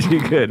 She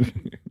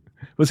could.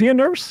 Was he a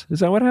nurse? Is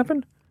that what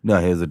happened?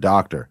 No, he's a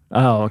doctor.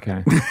 Oh,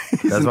 okay.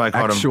 That's why I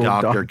called him actual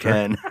Dr. doctor.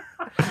 Ken.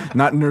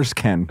 Not Nurse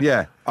Ken.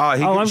 Yeah.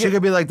 She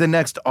could be like the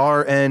next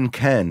RN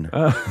Ken.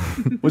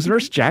 Was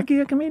Nurse Jackie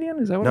a comedian?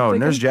 Is that what I'm No,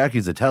 thinking? Nurse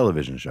Jackie's a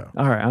television show.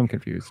 All right, I'm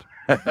confused.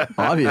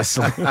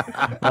 Obviously.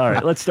 All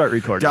right, let's start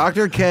recording.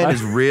 Dr. Ken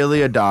is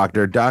really a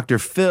doctor. Dr.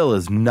 Phil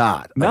is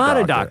not Not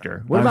a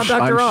doctor. What about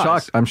Dr.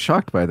 Oz? I'm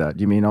shocked by that.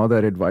 You mean all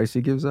that advice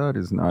he gives out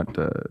is not...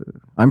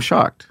 I'm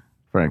shocked,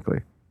 frankly.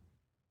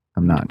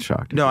 I'm not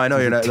shocked. No, I know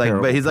He's you're a not. Like,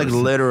 terrible but he's like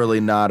person. literally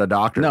not a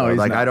doctor. No, though. he's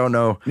like not. I don't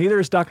know. Neither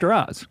is Dr.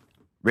 Oz.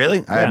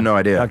 Really? I had no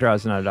idea. Dr.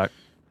 Oz is not a doctor.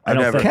 I've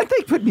never. Can't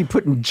they be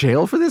put in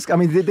jail for this? I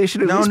mean, they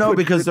should at least No, put,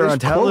 because they're on there's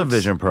quotes.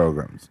 television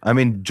programs. I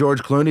mean,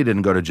 George Clooney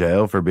didn't go to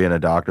jail for being a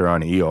doctor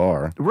on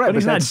ER. Right, But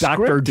he's not that's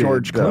Dr. scripted,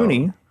 George though.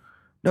 Clooney.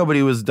 No, but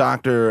he was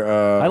Doctor.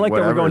 I like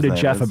that we're going to whatever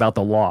his Jeff name is. about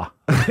the law.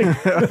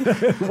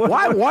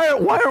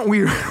 Why aren't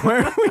we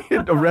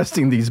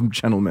arresting these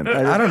gentlemen?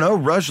 I don't know.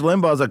 Rush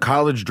Limbaugh's a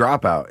college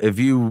dropout. If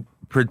you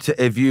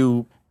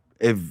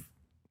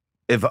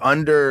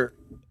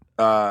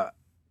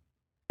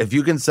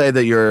can say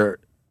that you're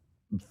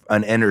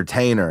an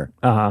entertainer,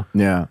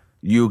 Yeah.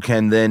 you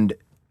can then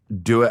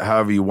do it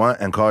however you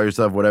want and call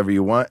yourself whatever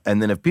you want. And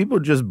then if people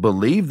just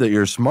believe that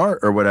you're smart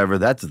or whatever,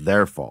 that's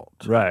their fault.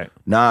 Right.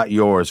 Not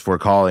yours for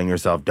calling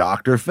yourself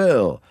Dr.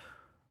 Phil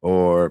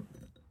or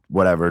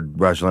whatever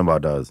Rush Limbaugh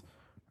does.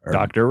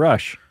 Dr.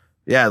 Rush.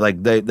 Yeah,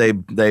 like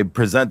they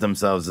present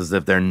themselves as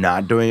if they're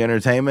not doing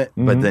entertainment,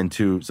 but then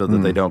so that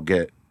they don't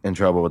get in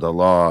trouble with the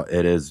law,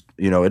 it is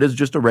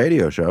just a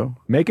radio show.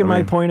 Making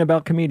my point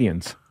about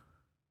comedians.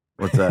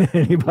 What's that?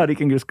 Anybody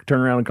can just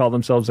turn around and call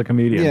themselves a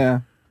comedian.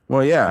 Yeah.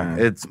 Well, yeah,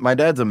 it's my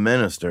dad's a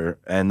minister,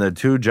 and the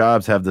two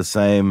jobs have the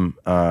same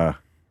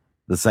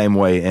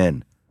way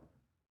in.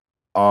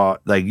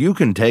 Like you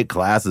can take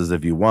classes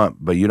if you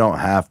want, but you don't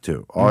have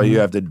to. All you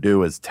have to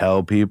do is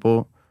tell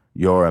people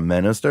you're a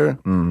minister,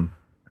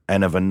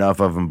 And if enough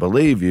of them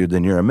believe you,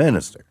 then you're a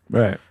minister.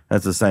 Right.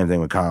 That's the same thing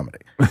with comedy.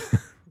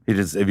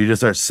 If you just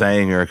start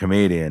saying you're a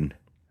comedian,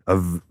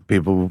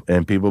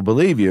 people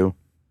believe you,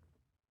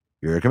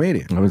 you're a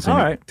comedian. I've been saying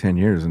All it right. 10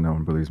 years and no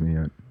one believes me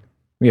yet.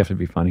 We have to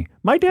be funny.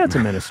 My dad's a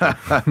minister.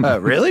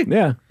 Really?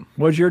 Yeah.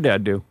 What does your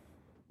dad do?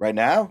 Right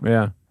now?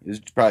 Yeah. He's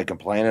probably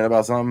complaining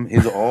about something.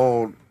 He's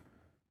old.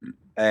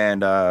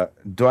 And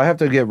do I have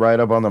to get right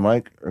up on the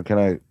mic, or can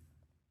I?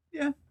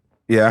 Yeah.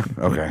 Yeah?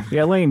 Okay.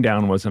 Yeah, laying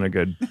down wasn't a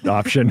good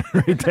option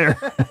right there.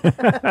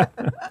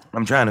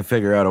 I'm trying to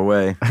figure out a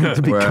way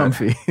To be where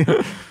comfy.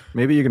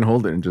 Maybe you can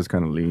hold it and just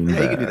kind of lean Yeah,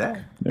 back. you can do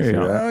that. There you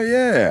go. Oh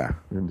yeah.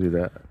 You can do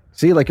that.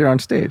 See, like you're on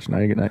stage. Now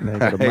you got a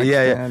mic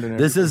Yeah. stand and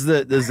This is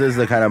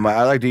the kind of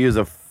I like to use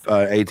a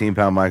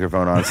 18-pound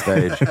microphone on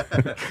stage.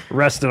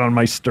 Rested on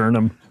my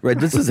sternum. Right.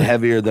 This is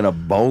heavier than a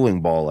bowling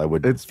ball. I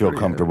would feel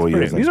comfortable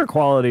using. These are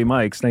quality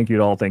mics. Thank you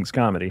to All Things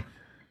Comedy.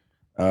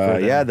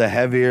 Yeah, the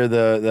heavier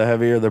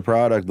the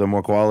product, the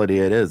more quality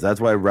it is. That's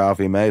why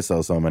Ralphie May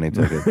sells so many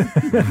tickets.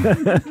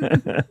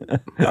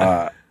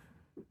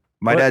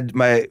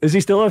 Is he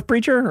still a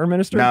preacher or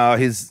minister? No,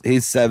 he's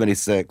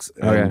 76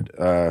 and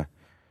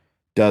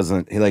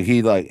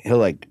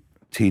he'll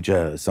teach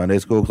a Sunday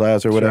school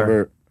class or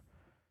whatever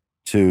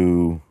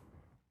to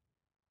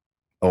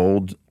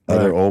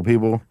other old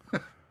people.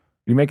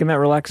 You making that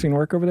relaxing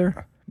work over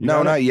there?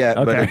 No, not yet,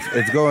 but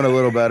it's going a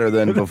little better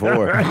than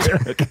before.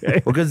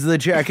 Okay. Because the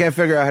chair, I can't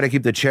figure out how to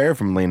keep the chair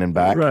from leaning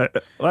back. Right.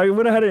 I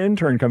would have had an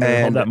intern come in and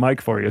hold And- that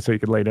mic for you so you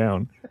could lay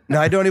down. No,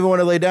 I don't even want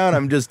to lay down.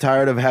 I'm just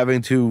tired of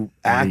having to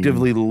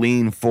actively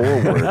lean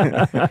forward.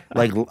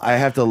 Like I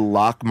have to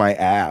lock my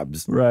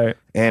abs, Right.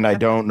 and I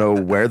don't know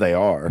where they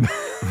are.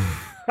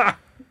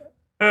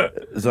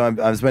 So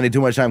I'm spending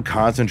too much time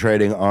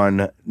concentrating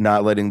on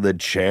not letting the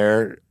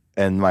chair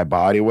and my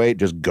body weight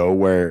just go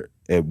where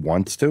it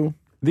wants to.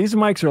 These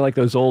mics are like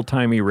those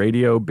old-timey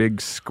radio,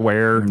 big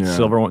square,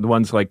 silver one, the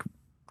ones like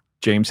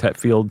James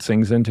Hetfield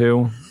sings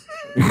into.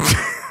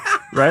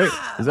 Right?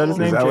 Is that his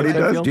name? Is that what he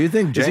James does? Hetfield? Do you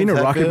think Is he in a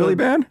James rockabilly Hetfield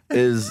band?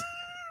 is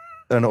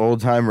an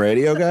old-time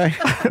radio guy?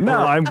 No,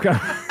 I'm...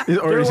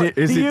 Or does he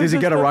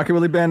get a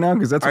rockabilly band now?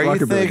 Because that's Are what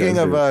you rockabilly thinking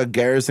guys do. of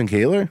Garrison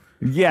Keillor?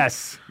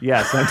 Yes.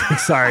 I'm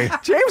sorry.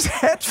 James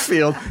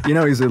Hetfield? You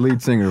know he's the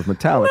lead singer of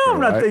Metallica. No, I'm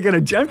not right? thinking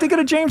of... I'm thinking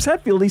of James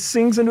Hetfield. He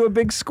sings into a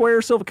big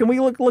square silver... Can we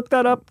look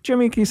that up,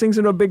 Jimmy? He sings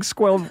into a big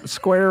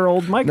square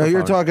old No, microphone.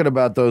 you're talking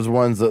about those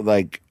ones that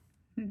like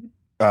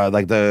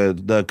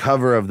the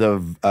cover of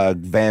the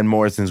Van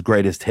Morrison's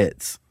Greatest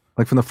Hits.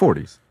 Like from the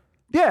 40s.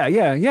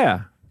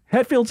 Yeah.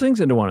 Hetfield sings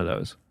into one of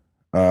those.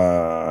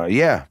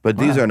 Yeah, but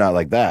these are not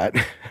like that.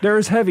 They're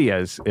as heavy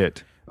as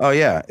it. Oh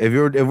yeah, if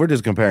we're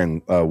just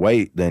comparing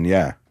weight, then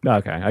yeah.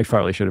 Okay, I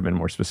probably should have been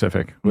more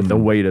specific. With the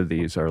weight of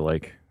these are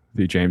like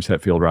the James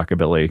Hetfield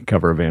rockabilly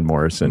cover of Van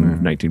Morrison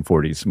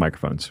 1940s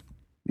microphones.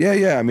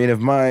 Yeah. I mean,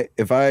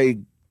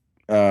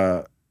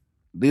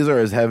 these are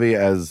as heavy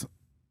as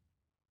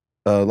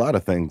a lot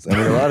of things. I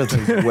mean, a lot of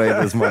things weigh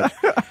this much.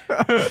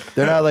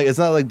 They're not like, it's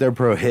not like they're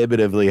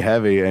prohibitively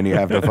heavy and you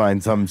have to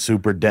find some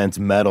super dense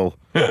metal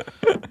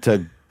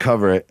to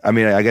cover it. I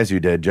mean, I guess you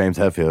did. James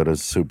Hetfield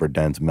is super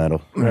dense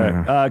metal.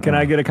 Right. Can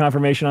I get a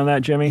confirmation on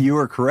that, Jimmy? You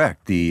are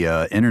correct.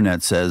 The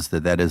internet says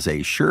that is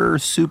a Shure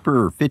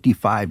Super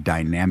 55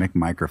 dynamic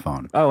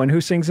microphone. Oh, and who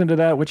sings into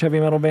that? Which heavy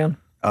metal band?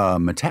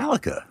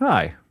 Metallica.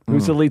 Hi.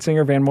 Who's the lead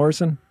singer? Van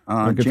Morrison?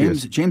 I'm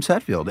James confused.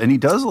 Hetfield, and he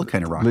does look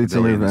kind of Lead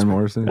singer rockabilly. of Van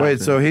Morrison.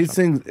 Wait, so he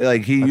sings,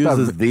 like he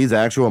uses these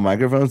actual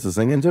microphones to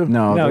sing into?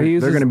 No, No, he they're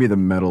uses- going to be the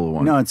metal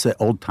one. No, it's an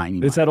old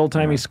timey. It's that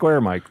old-timey square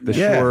mic. The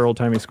Yeah. Shure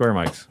old-timey square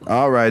mics.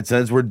 All right,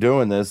 since we're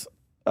doing this,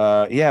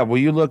 will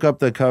you look up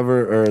the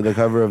cover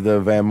of the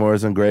Van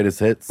Morrison Greatest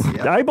Hits?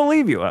 I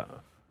believe you. I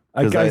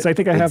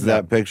think I have it's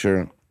that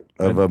picture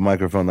of a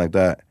microphone like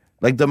that.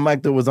 Like the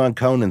mic that was on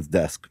Conan's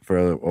desk for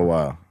a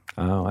while.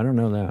 Oh, I don't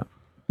know that.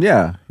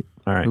 Yeah.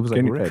 All right. It was like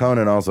Can you- red.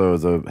 Conan also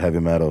is a heavy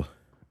metal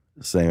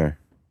singer.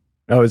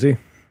 Oh, is he?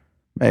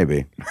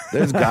 Maybe.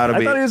 There's got to I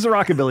be. thought he was a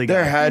rockabilly guy.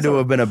 There had to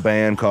have been a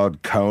band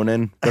called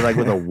Conan, but like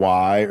with a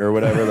Y or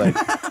whatever, like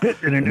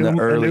in the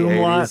early an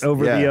umlaut 80s.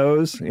 over Yeah. the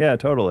O's. Yeah,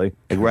 totally.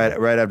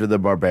 right after the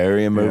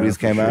Barbarian movies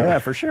came out. Yeah,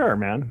 for sure,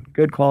 man.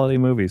 Good quality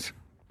movies.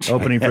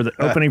 Opening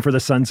for the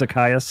Sons of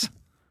Caius.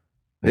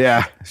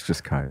 Yeah. It's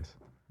just Caius.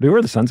 They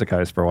were the Sons of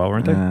Caius for a while,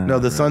 weren't they? No,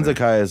 the Sons of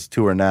Caius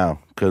tour now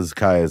because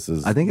Caius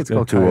is. I think it's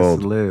called too Caius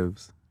old.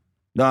 Lives.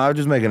 No, I was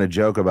just making a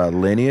joke about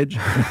lineage.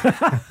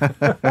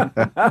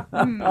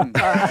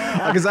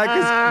 Because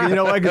you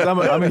know why? Because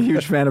I'm a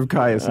huge fan of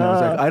Caius, and I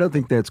was like, I don't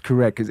think that's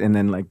correct. And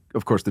then, like,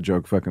 of course, the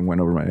joke fucking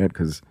went over my head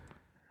because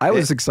I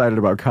was excited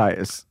about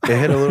Caius. It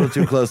hit a little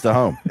too close to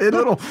home.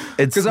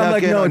 Because I'm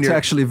like, no, it's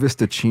actually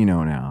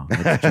Vistacino now.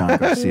 It's John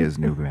Garcia's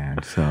new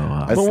band. So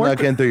I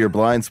snuck in through your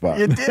blind spot.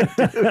 Weren't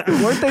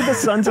they the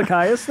Sons of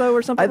Caius though,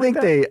 or something? I think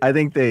like that? I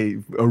think they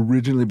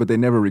originally, but they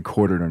never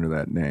recorded under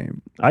that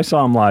name. I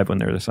saw them live when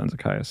they were the Sons of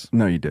Caius.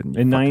 No, you didn't.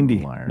 You In fucking 90,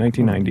 liar.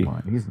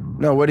 1990. He's-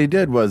 No, what he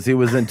did was he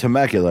was in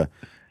Temecula,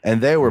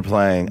 and they were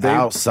playing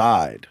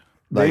outside,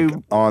 like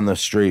on the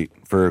street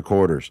for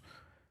quarters.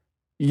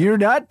 You're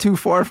not too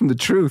far from the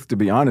truth, to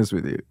be honest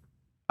with you.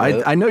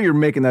 I know you're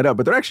making that up,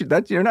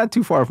 but you're not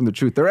too far from the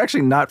truth. They're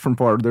actually not from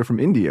far. They're from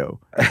Indio,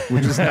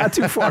 which is not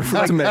too far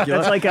from Temecula.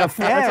 It's like a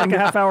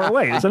half hour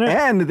away, isn't it?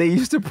 And they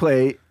used to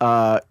play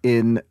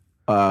in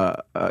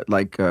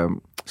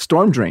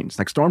storm drains,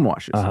 like storm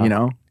washes, you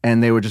know?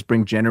 And they would just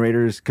bring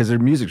generators because their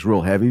music's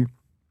real heavy.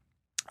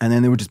 And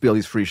then there would just be all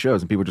these free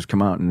shows and people would just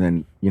come out and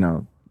then, you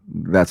know,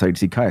 that's how you'd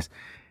see Caius.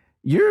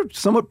 You're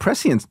somewhat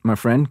prescient, my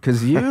friend,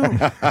 because you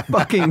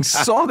fucking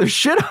saw the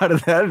shit out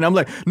of that. And I'm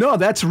like, no,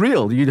 that's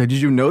real. Did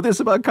you know this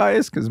about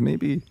Caius? Because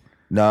maybe...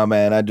 No,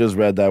 man, I just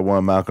read that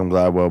one Malcolm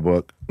Gladwell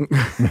book.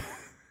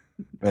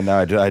 And now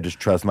I just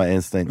trust my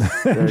instincts.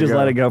 Just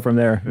let it go from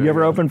there. You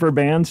ever open for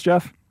bands,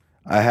 Geoff?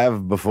 I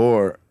have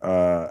before.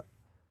 I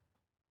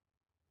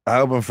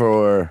opened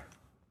for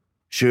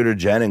Shooter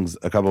Jennings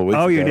a couple of weeks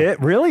ago. Oh, you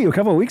did? Really? A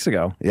couple of weeks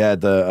ago? Yeah,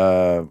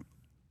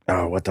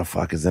 what the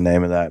fuck is the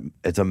name of that?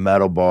 It's a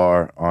metal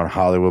bar on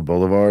Hollywood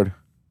Boulevard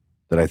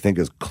that I think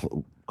is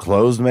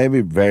closed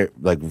maybe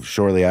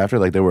shortly after,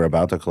 like they were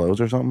about to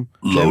close or something.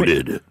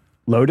 Loaded.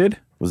 Loaded?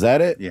 Was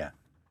that it? Yeah.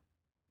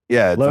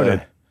 Yeah.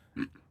 Loaded.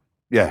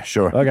 Yeah,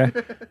 sure. Okay.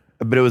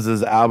 But it was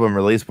his album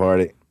release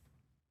party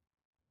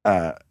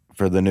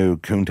for the new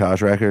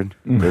Countach record.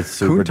 It's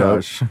super dope.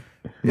 Countach.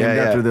 Named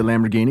after the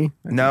Lamborghini?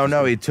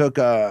 No, he took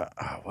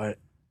what?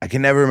 I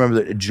can never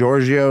remember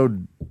Giorgio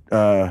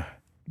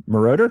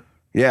Moroder?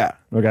 Yeah.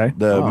 Okay.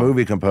 The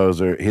movie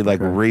composer. He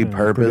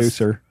repurposed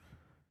Producer.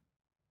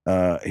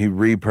 He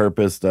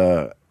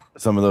repurposed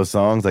some of those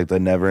songs, like the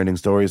Never Ending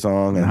Story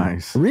song. And,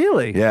 Nice.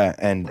 Really? Yeah,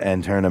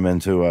 and turned them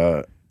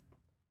into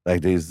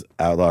like these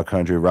outlaw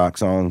country rock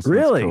songs.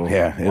 Really? Cool.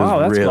 Yeah. Wow,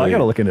 that's cool. I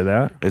gotta look into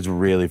that. It's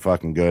really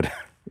fucking good.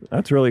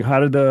 That's really... How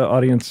did the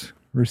audience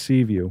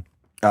receive you?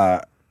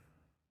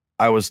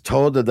 I was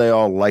told that they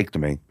all liked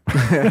me.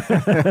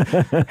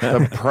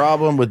 The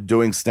problem with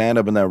doing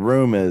stand-up in that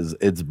room is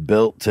it's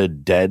built to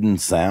deaden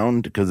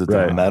sound because it's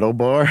a metal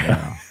bar.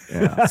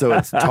 Yeah. So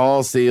it's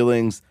tall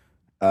ceilings.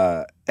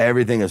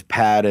 Everything is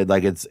padded.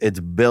 Like it's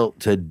built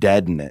to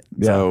deaden it.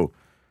 Yeah. So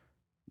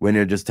when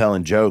you're just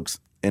telling jokes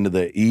into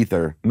the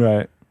ether,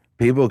 Right.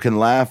 people can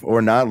laugh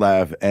or not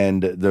laugh,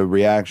 and the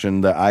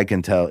reaction that I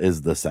can tell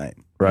is the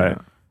same. Right.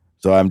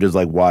 So I'm just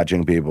like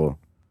watching people.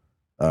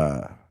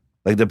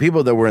 Like the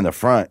people that were in the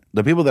front,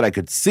 the people that I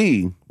could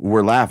see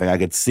were laughing. I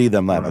could see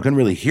them laugh. I couldn't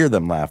really hear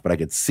them laugh, but I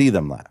could see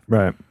them laugh.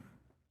 Right.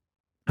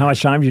 How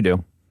much time did you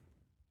do?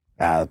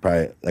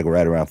 Probably like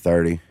right around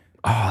 30.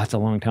 Oh, that's a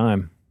long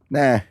time.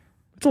 Nah.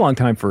 It's a long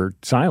time for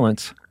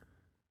silence.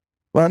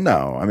 Well,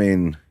 no. I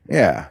mean,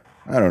 yeah.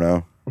 I don't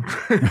know.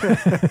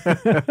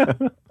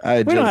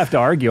 We don't have to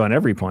argue on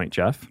every point,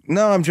 Geoff.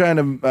 No, I'm trying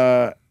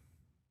to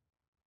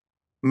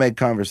make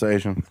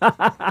conversation.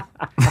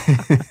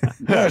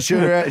 No,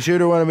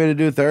 Shooter wanted me to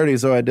do 30,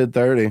 so I did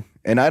 30.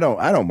 And I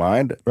don't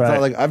mind. It's not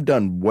like I've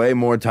done way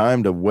more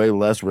time to way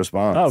less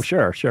response. Oh,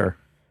 sure.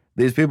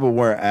 These people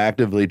weren't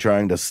actively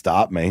trying to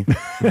stop me.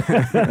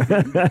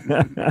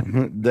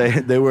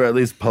 They were at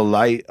least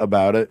polite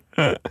about it.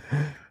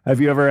 Have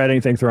you ever had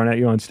anything thrown at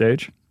you on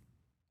stage?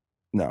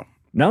 No.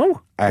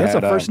 No? That's the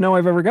first no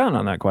I've ever gotten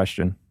on that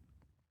question.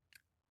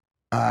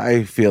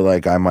 I feel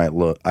like I might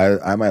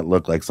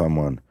look like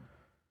someone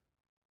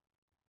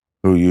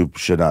who you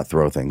should not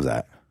throw things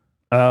at.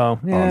 Oh,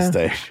 yeah. On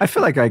stage. I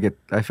feel like not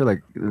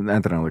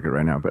that I look at it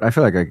right now, but I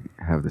feel like I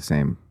have the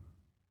same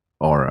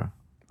aura.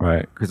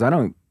 Right. Because I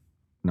don't.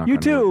 You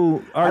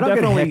two are I don't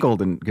definitely get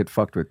heckled and get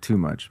fucked with too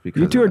much.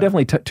 Because you two are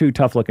definitely two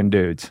tough-looking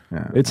dudes.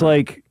 Yeah, it's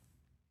like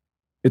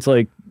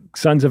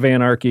Sons of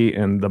Anarchy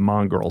and the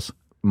Mongrels.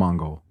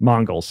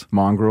 Mongrels.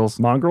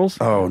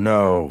 Oh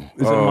no!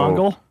 Is it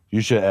Mongol?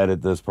 You should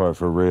edit this part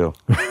for real.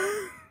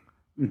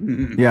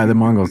 Yeah, the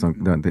Mongols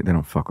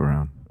don't fuck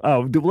around.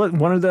 Oh,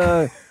 one of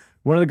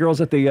the girls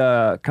at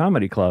the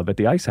comedy club at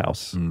the Ice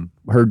House.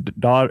 Her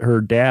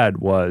dad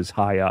was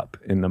high up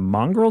in the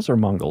Mongrels or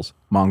Mongols.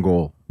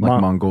 Mongol, like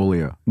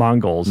Mongolia.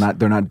 Mongols.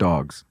 They're not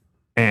dogs.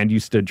 And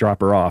used to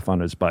drop her off on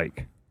his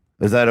bike.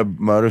 Is that a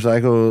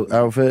motorcycle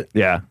outfit?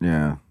 Yeah.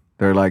 Yeah.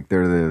 They're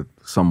the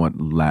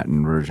somewhat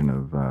Latin version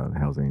of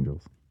Hell's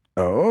Angels.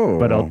 Oh.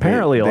 But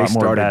apparently a lot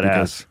more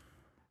badass.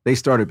 They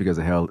started because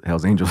of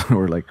Hell's Angels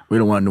were like, we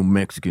don't want no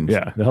Mexicans.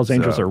 Yeah. The Hell's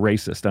Angels are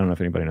racist. I don't know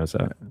if anybody knows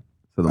that.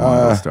 So the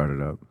Mongols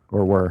started up.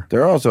 Or were.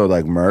 They're also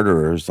like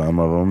murderers, some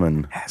of them.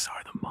 And As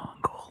are the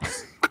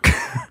Mongols.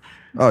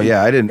 oh,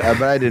 yeah. I didn't.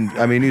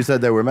 I mean, you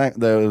said there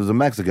was a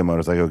Mexican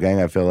motorcycle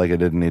gang. I feel like it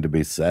didn't need to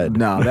be said.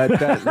 No,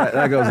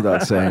 that goes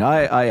without saying.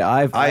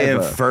 I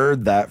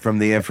inferred that from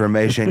the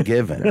information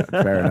given. Yeah,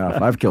 fair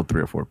enough. I've killed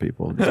 3 or 4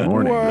 people this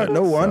morning.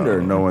 No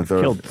wonder no one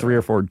killed 3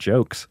 or 4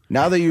 jokes.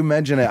 Now that you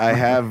mention it, I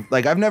have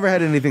I've never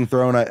had anything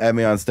thrown at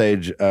me on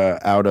stage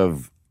out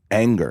of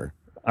anger.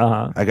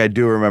 Like I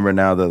do remember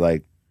now that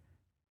it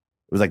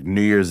was like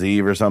New Year's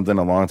Eve or something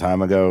a long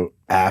time ago.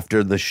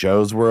 After the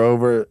shows were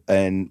over,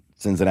 and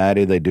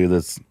Cincinnati, they do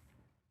this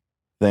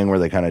thing where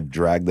they kind of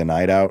drag the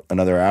night out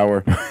another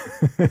hour,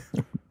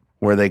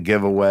 where they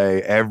give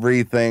away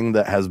everything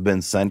that has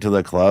been sent to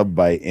the club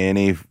by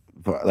any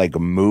like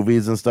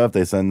movies and stuff.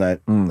 They send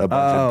that a bunch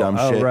of dumb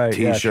shit, right.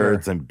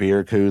 T-shirts and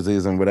beer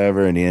koozies and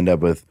whatever, and you end up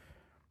with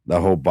the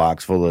whole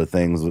box full of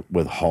things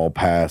with hall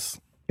pass.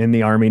 In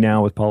the Army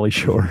now with Pauly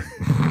Shore.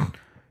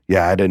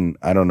 Yeah, I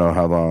don't know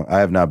how long. I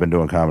have not been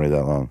doing comedy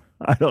that long.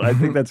 I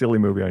think that's the only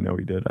movie I know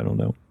he did. I don't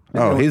know.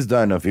 Oh, he's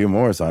done a few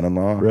more,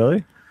 son-in-law.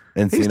 Really?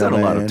 He's done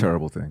a lot of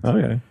terrible things.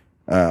 Okay.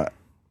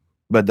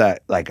 But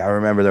that, like, I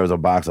remember there was a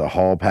box of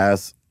hall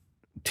pass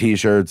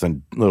T-shirts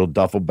and little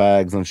duffel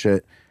bags and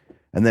shit.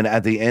 And then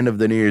at the end of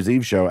the New Year's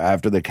Eve show,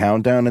 after the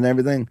countdown and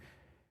everything,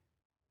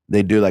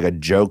 they do like a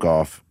joke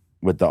off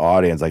with the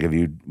audience. Like if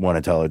you want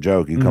to tell a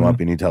joke, you come up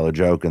and you tell a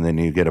joke and then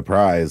you get a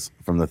prize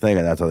from the thing,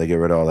 and that's how they get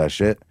rid of all that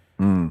shit.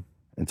 And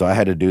so I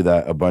had to do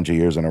that a bunch of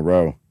years in a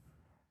row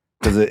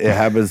because it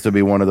happens to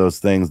be one of those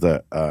things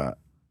that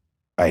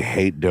I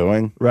hate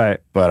doing, right?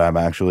 But I'm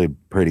actually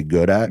pretty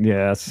good at.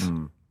 Yes.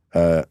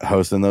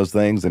 Hosting those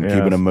things and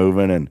keeping them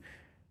moving. And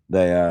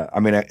they, I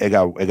mean, it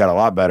got a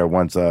lot better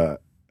once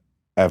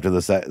after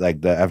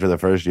the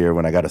first year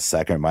when I got a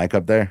second mic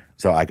up there,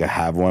 so I could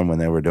have one when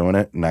they were doing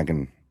it, and I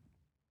can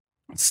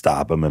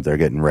stop them if they're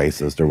getting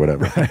racist or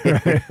whatever.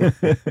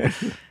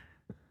 Right.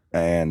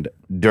 And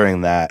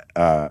during that,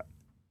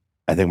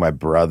 I think my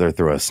brother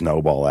threw a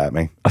snowball at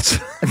me.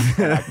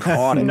 And I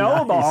caught it.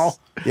 Snowball?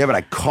 Yeah, but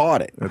I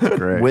caught it. That's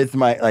great. With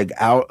my, like,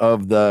 out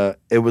of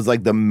it was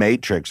like the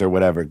Matrix or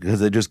whatever,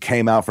 because it just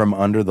came out from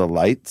under the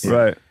lights.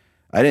 Right.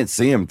 I didn't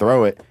see him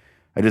throw it.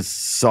 I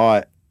just saw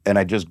it, and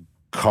I just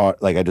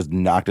I just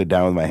knocked it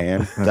down with my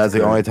hand. That's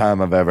the only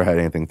time I've ever had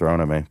anything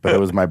thrown at me. But it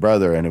was my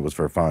brother, and it was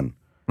for fun,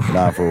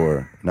 not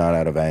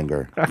out of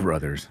anger.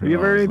 Brothers. Have you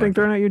ever had anything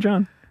thrown at you,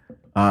 John?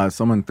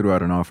 Someone threw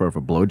out an offer of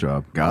a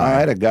blowjob. I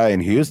had a guy in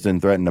Houston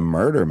threaten to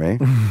murder me.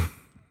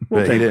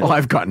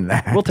 I've gotten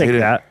that. We'll take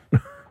that.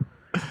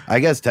 I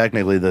guess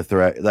technically the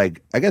threat,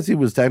 like, I guess he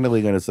was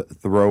technically going to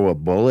throw a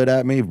bullet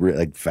at me,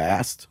 like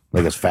fast,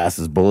 like as fast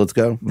as bullets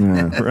go.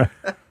 Yeah.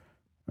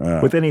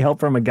 Right. With any help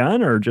from a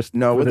gun or just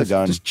no, with a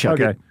gun. Just chuck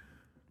it.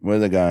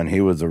 With a gun. He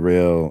was a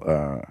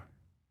real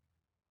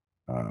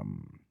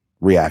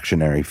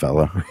reactionary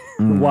fella.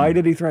 Why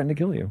did he threaten to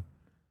kill you?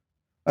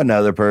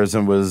 Another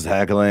person was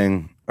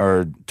heckling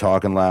or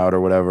talking loud or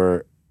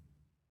whatever,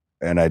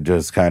 and I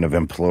just kind of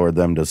implored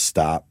them to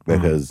stop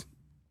because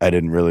I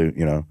didn't really,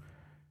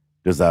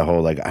 just that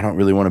whole, like, I don't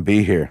really want to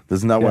be here. This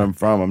is not where I'm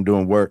from. I'm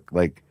doing work.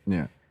 Like,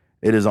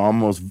 it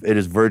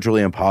is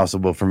virtually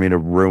impossible for me to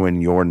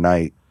ruin your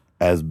night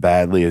as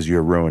badly as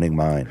you're ruining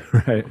mine.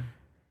 Right.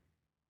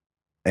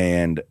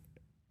 And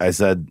I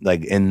said,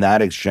 like, in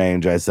that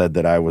exchange, I said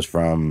that I was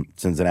from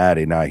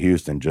Cincinnati, not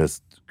Houston,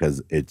 just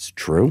because it's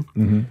true.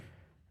 Mm-hmm.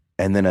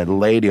 And then a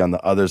lady on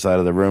the other side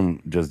of the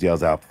room just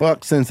yells out,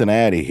 "Fuck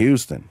Cincinnati,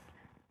 Houston."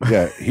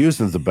 Yeah,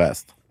 Houston's the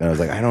best. And I was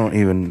like, I don't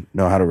even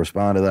know how to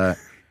respond to that.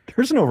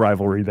 There's no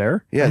rivalry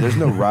there. Yeah, there's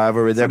no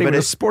rivalry there. But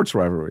it's a sports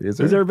rivalry, is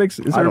there? Is there a big?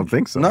 I don't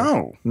think so.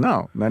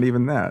 No, not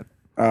even that.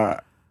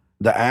 The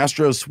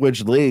Astros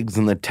switched leagues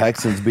and the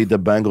Texans beat the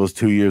Bengals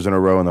 2 years in a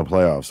row in the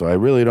playoffs. So I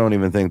really don't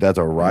even think that's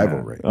a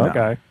rivalry. No,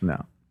 okay.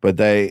 No.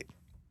 But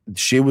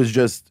she was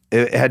just,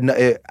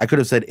 I could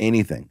have said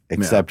anything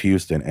except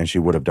Houston, and she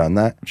would have done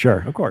that. Sure,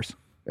 of course.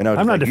 And I was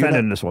I'm not like,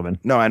 defending this woman.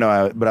 No, I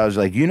know. But I was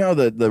like,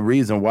 the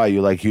reason why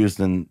you like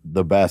Houston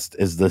the best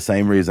is the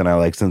same reason I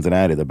like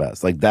Cincinnati the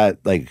best. Like that,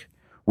 like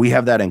we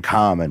have that in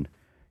common.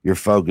 You're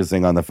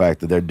focusing on the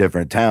fact that they're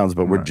different towns,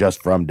 but we're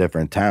just from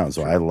different towns.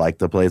 So I like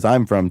the place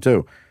I'm from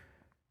too.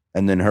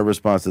 And then her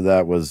response to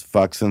that was,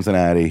 "Fuck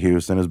Cincinnati,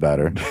 Houston is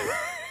better."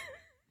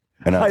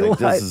 And I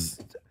was like, this is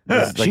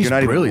like, She's you're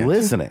not brilliant. even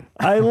listening.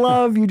 I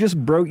love you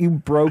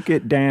broke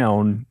it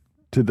down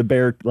to the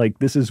bare, like,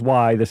 this is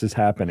why this is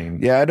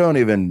happening. Yeah, I don't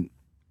even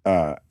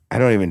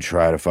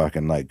try to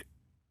fucking, like,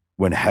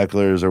 when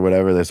hecklers or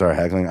whatever they start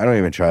heckling, I don't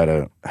even try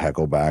to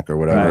heckle back or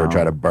whatever or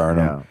try to burn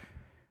them.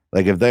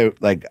 Like, if they,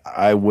 like,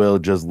 I will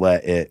just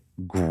let it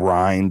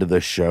grind the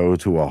show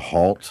to a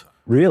halt.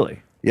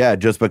 Really? Yeah,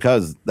 just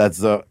because that's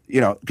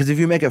because if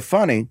you make it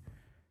funny,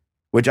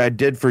 which I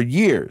did for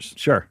years.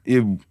 Sure.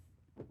 You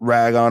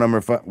rag on them or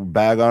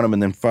bag on them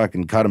and then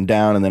fucking cut them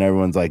down, and then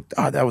everyone's like,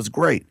 "Oh, that was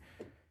great."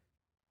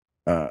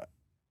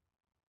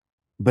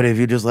 But if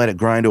you just let it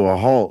grind to a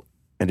halt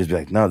and just be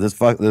like, "No, this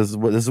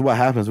is what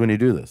happens when you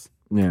do this."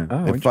 Yeah.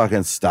 It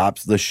fucking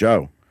stops the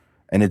show,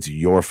 and it's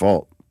your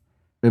fault.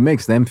 It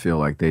makes them feel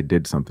like they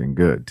did something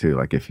good too.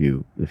 Like if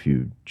you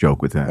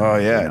joke with them. Oh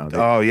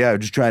yeah,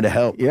 just trying to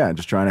help. Yeah,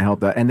 just trying to help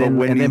that. And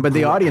but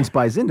the audience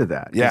buys into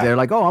that. Yeah. They're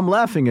like, "Oh, I'm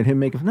laughing at him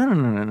making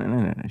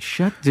no.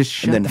 Shut the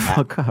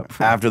fuck up."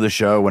 After the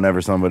show,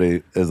 whenever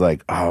somebody is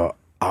like, "Oh,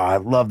 I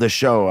love the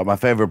show. My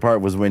favorite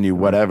part was when you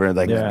whatever."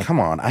 Like, come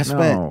on, I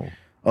spent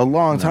a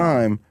long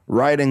time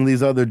writing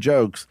these other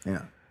jokes.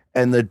 Yeah.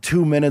 And the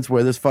 2 minutes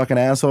where this fucking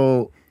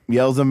asshole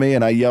yells at me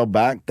and I yell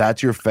back,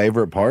 that's your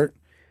favorite part?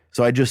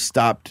 So I just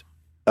stopped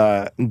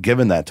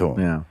giving that to him.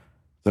 Yeah.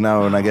 So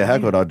now when I get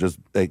heckled, I'll just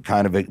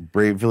kind of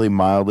briefly,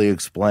 mildly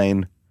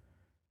explain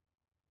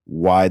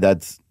why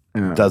that's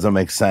doesn't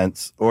make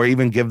sense, or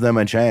even give them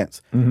a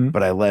chance.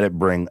 But I let it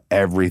bring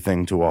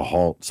everything to a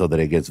halt so that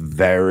it gets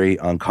very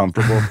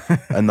uncomfortable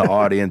and the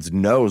audience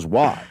knows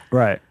why.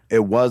 Right.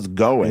 It was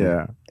going.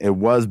 Yeah. It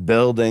was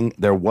building.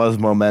 There was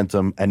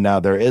momentum, and now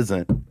there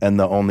isn't. And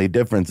the only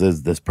difference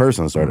is this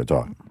person started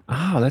talking.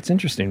 Oh, that's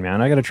interesting,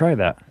 man. I got to try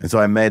that. And so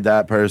I made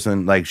that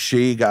person, like,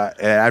 she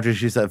got, after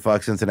she said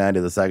fuck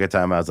Cincinnati the second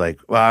time, I was like,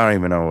 well, I don't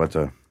even know what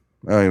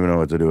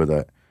to do with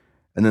that.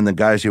 And then the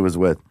guy she was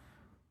with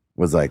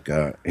was like,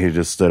 he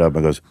just stood up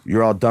and goes,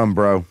 "You're all done,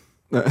 bro.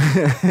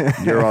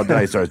 You're all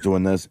done." He starts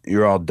doing this.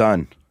 "You're all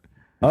done."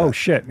 Oh,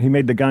 shit. He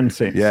made the gun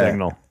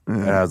signal.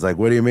 And I was like,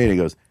 "What do you mean?" He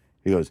goes,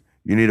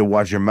 "You need to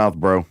watch your mouth,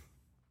 bro.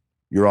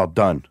 You're all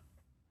done.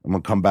 I'm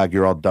going to come back.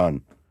 You're all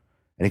done."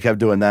 And he kept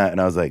doing that. And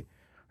I was like,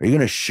 "Are you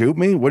going to shoot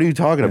me? What are you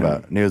talking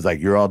about?" And he was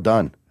like, "You're all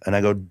done." And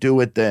I go, "Do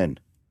it then.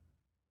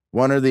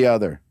 One or the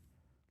other.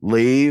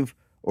 Leave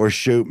or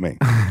shoot me."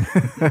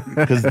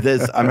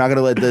 Because I'm not going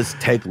to let this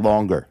take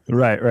longer.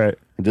 Right.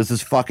 This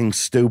is fucking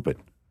stupid.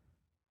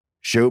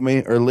 Shoot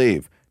me or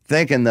leave.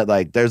 Thinking that,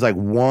 like, there's like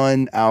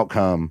one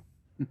outcome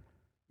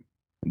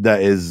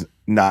that is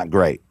not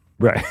great.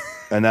 Right.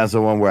 And that's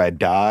the one where I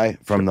die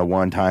from the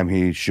one time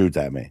he shoots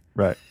at me.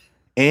 Right.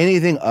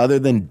 Anything other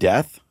than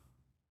death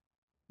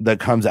that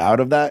comes out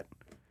of that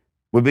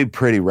would be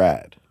pretty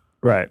rad.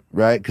 Right.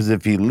 Right? Because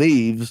if he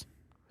leaves,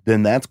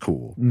 then that's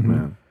cool.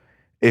 Mm-hmm.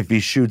 If he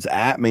shoots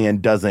at me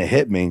and doesn't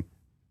hit me,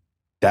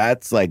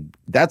 that's like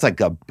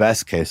a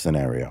best case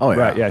scenario. Oh, yeah.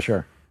 Right. Yeah,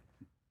 sure.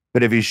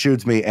 But if he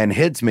shoots me and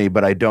hits me,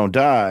 but I don't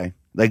die,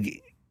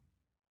 like,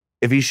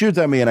 if he shoots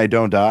at me and I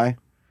don't die,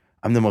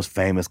 I'm the most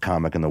famous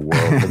comic in the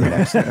world for the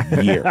next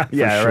year.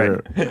 Yeah,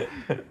 sure. right.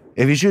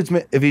 If he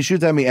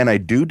shoots at me and I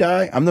do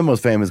die, I'm the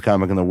most famous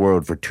comic in the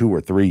world for 2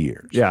 or 3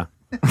 years. Yeah.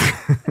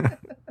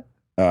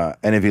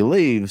 And if he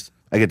leaves,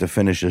 I get to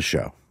finish his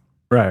show.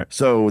 Right.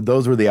 So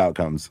those were the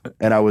outcomes.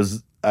 And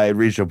I had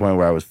reached a point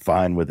where I was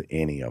fine with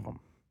any of them.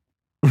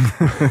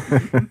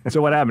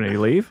 So what happened? Did he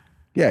leave?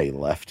 Yeah, he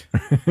left.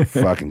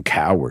 Fucking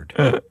coward.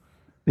 He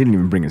didn't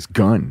even bring his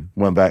gun.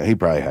 Went back. He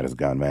probably had his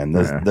gun, man.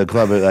 The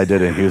club that I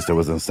did in Houston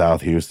was in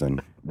South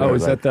Houston. Oh,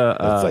 is that the...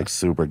 it's like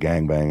super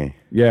gangbangy.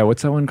 Yeah,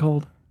 what's that one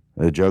called?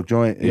 The Joke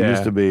Joint? It Yeah.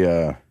 used to be,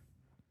 what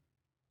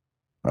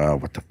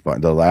the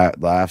fuck? The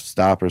Laugh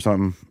Stop or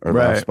something? Or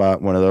Laugh Right.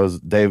 Spot? One of those.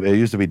 It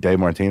used to be Dave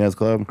Martinez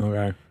Club.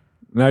 Okay.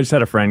 And I just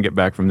had a friend get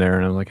back from there,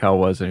 and I'm like, "How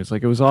was it?" He's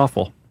like, "It was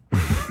awful."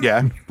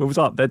 Yeah. It was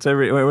awful. That's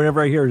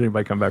whenever I hear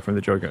anybody come back from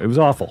the joke, it was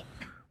awful.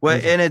 Well,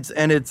 and it's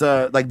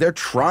like they're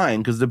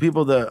trying, because the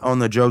people that own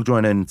the Joke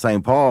Joint in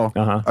St. Paul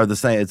are the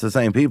same. It's the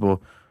same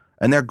people,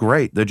 and they're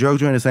great. The Joke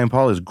Joint in St.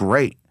 Paul is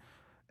great,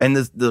 and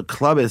the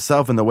club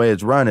itself and the way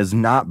it's run is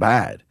not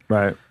bad.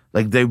 Right.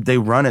 Like they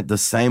run it the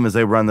same as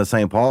they run the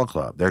St. Paul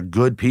club. They're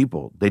good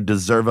people. They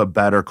deserve a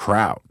better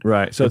crowd.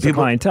 Right. So it's a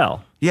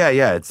clientele.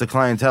 Yeah, it's the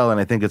clientele, and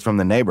I think it's from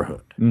the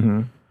neighborhood.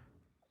 Mm-hmm.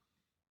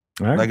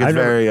 Right. Like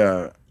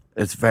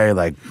it's very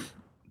like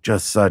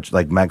just such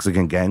like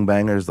Mexican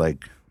gangbangers.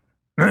 Like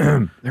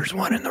there's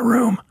one in the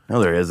room. no,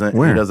 there isn't.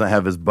 Where? He doesn't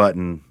have his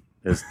button.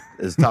 His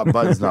top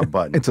button's not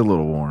buttoned. It's a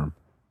little warm.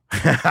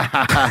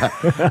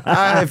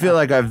 I feel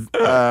like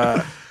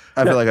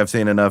I've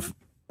seen enough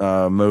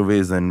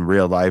movies and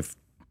real life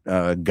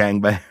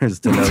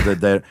gangbangers to know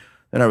that they're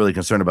not really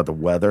concerned about the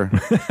weather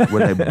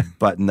when they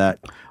button that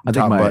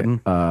top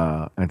button.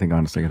 I think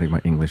honestly,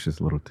 my English is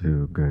a little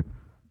too good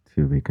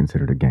to be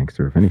considered a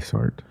gangster of any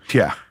sort.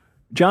 Yeah.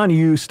 John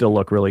used to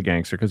look really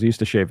gangster because he used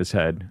to shave his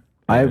head.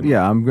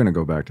 I'm gonna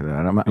go back to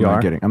that. I'm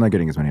not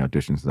getting as many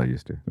auditions as I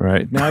used to.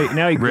 Right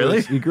now he grew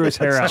his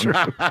hair out.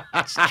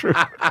 That's true.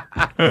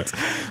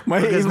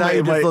 Because now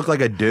you just look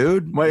like a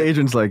dude. My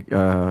agent's like,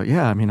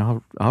 yeah, I mean,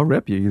 I'll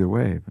rep you either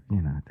way, but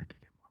I think you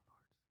get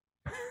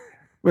more.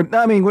 But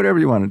I mean, whatever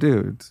you want to do,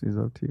 it's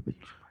up to you.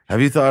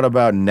 Have you thought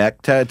about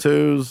neck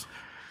tattoos?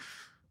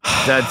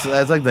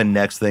 That's like the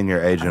next thing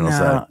your agent will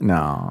say.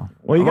 No.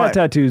 Well, you got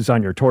tattoos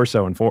on your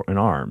torso and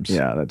arms.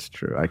 Yeah, that's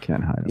true. I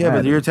can't hide them. Yeah,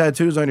 but your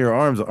tattoos on your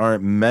arms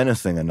aren't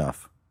menacing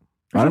enough.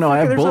 I don't know. I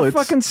have There's bullets. a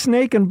fucking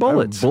snake and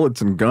bullets.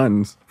 Bullets and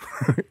guns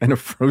and a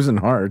frozen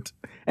heart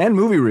and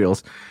movie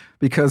reels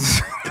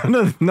because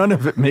none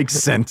of it makes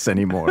sense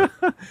anymore.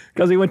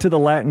 Because he went to the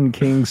Latin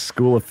Kings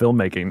School of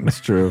Filmmaking.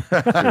 It's true.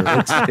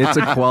 It's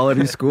a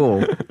quality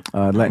school.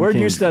 Where'd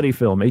you study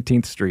film?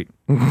 18th Street.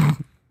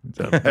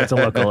 It's a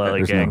local LA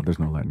gang. There's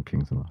no Latin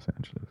Kings in Los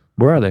Angeles.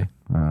 Where are they?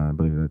 I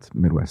believe that's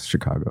Midwest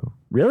Chicago.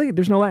 Really?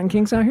 There's no Latin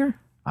Kings out here?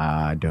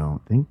 I don't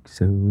think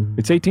so.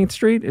 It's 18th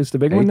Street is the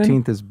big one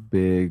then? 18th is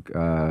big.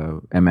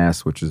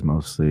 MS, which is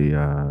mostly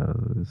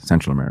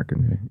Central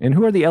American. And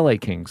who are the LA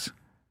Kings?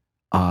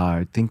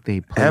 I think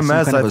they play MS, some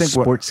kind of I a think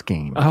sports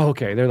game. Oh,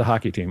 okay. They're the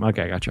hockey team.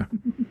 Okay, gotcha.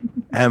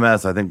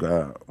 MS, I think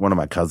one of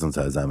my cousins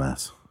has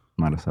MS.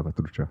 Mara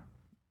Salvatrucha.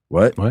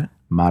 What?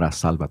 Mara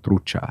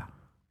Salvatrucha.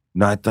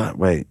 No, I thought,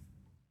 wait.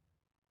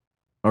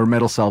 Or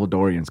metal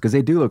Salvadorians, because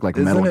they do look like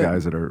Isn't metal it-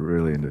 guys that are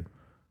really into.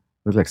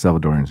 Look like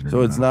Salvadorians.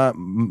 So it's not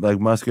like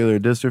muscular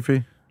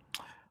dystrophy?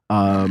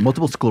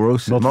 Multiple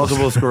sclerosis.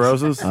 Multiple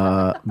sclerosis.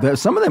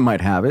 Some of them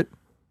might have it.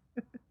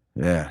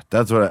 Yeah,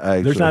 that's what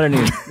I. There's not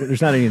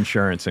any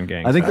insurance in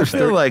gangs. I think I there's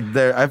feel like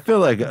I feel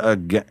like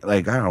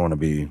like I don't want to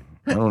be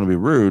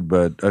rude,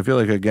 but I feel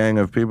like a gang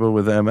of people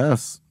with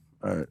MS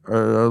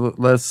are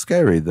less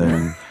scary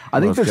than. I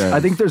think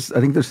there's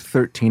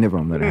 13 of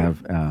them that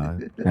have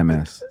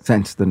MS.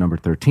 Since the number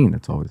 13,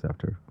 it's always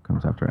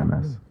comes after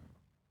MS.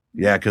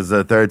 Yeah, because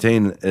the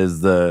 13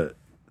 is the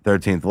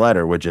 13th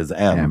letter, which is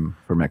M. M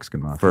for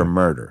Mexican Mafia. For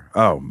murder.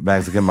 Oh,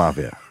 Mexican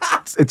Mafia.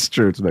 It's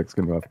true. It's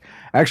Mexican Mafia.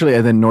 Actually,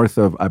 and then north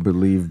of, I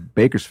believe,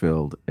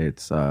 Bakersfield,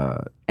 it's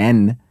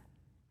N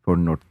for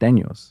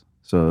Norteños.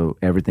 So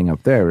everything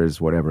up there is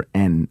whatever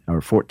N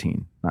or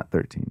 14, not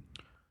 13.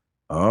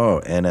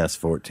 Oh,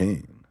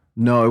 NS14.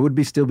 No, it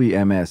would still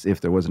be MS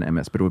if there was an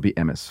MS, but it would be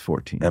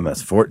MS14.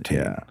 MS14.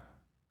 Yeah,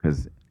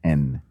 because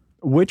N.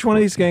 Which one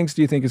of these gangs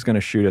do you think is going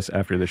to shoot us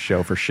after the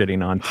show for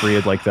shitting on three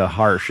of like the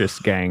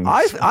harshest gangs?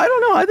 I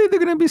don't know. I think they're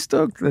going to be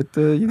stoked that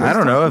you guys. I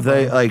don't know if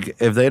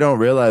they don't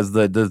realize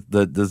that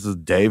this is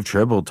Dave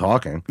Tribble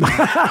talking.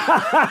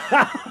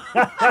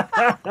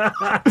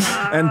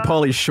 And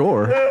Pauly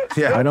Shore.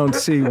 Yeah. I don't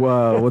see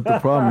what the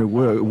problem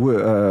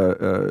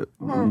is.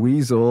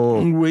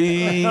 Weasel.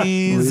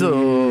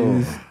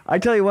 I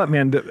tell you what,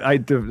 man,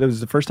 that was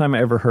the first time I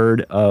ever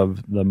heard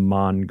of the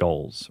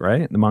Mongols,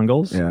 right? The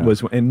Mongols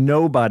and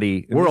nobody.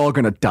 We're all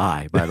going to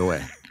die, by the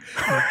way.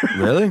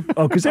 Really?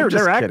 Oh, because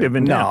they're active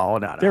and No.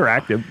 they're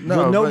active. No,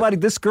 well, but nobody.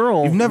 This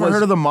girl. You've never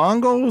heard of the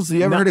Mongols?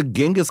 You ever heard of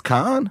Genghis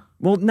Khan?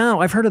 Well, no,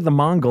 I've heard of the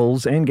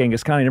Mongols and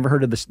Genghis Khan. I never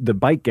heard of the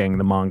bike gang,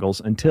 the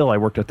Mongols, until I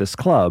worked at this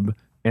club,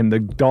 and the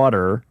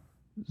daughter,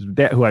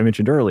 who I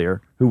mentioned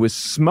earlier, who was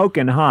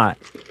smoking hot,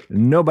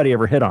 nobody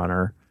ever hit on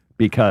her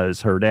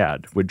because her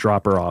dad would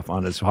drop her off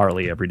on his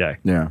Harley every day.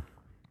 Yeah.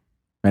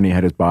 And he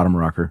had his bottom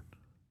rocker.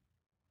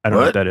 I don't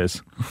know what that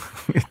is.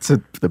 It's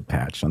the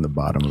patch on the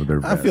bottom of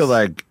their vest. I feel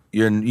like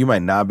you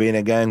might not be in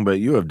a gang, but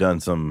you've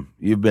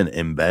been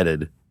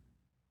embedded.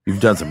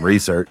 You've done some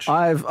research.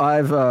 I've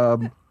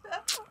done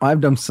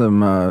some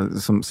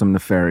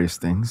nefarious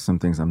things. Some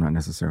things I'm not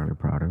necessarily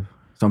proud of.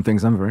 Some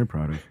things I'm very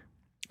proud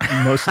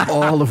of.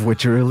 All of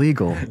which are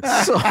illegal.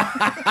 So.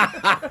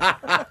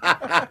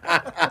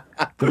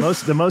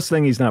 The most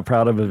thing he's not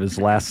proud of his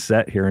last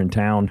set here in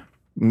town.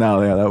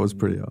 No, yeah, that was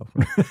pretty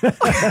awful.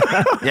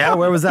 Yeah,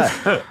 where was that?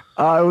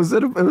 It was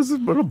at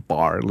a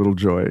bar, Little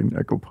Joy in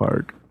Echo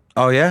Park.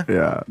 Oh yeah,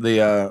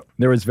 Yeah,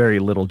 There was very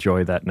little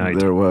joy that night.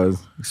 there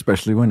was,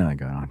 especially when I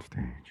got on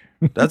stage.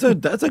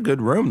 that's a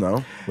good room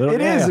though.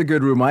 It is a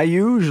good room. I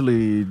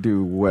usually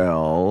do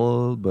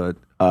well, but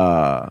we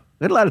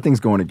had a lot of things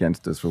going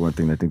against us. For one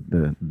thing, I think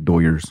the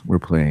Doyers were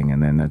playing,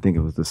 and then I think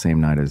it was the same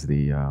night as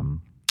the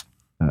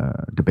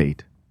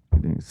debate,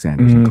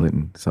 Sanders and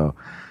Clinton. So,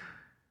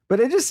 but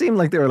it just seemed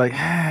like they were like,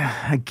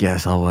 I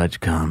guess I'll watch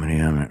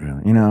comedy. I'm not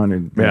really, and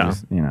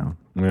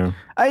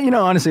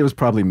honestly, it was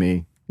probably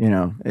me.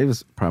 It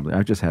was probably,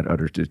 I just had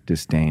utter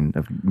disdain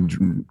of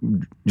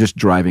just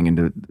driving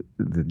into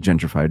the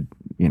gentrified,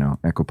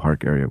 Echo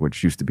Park area,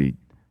 which used to be,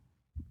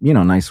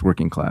 nice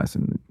working class.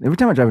 And every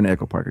time I drive into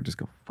Echo Park, I just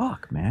go,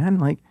 fuck, man.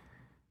 Like,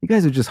 you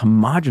guys have just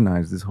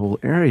homogenized this whole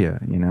area,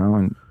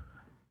 and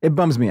it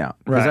bums me out.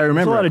 Because I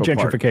remember there's a lot Echo of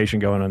Park. gentrification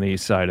going on the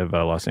east side of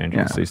Los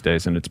Angeles these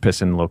days, and it's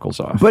pissing locals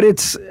off. But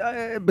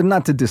but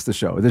not to diss the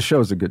show. The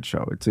show is a good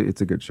show. It's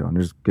a good show, and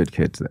there's good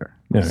kids there.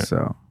 Yeah.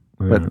 So,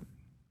 but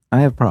I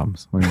have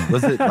problems.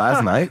 Was it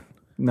last night?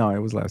 No, it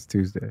was last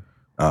Tuesday.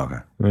 Oh, okay.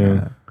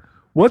 Yeah.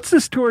 What's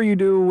this tour you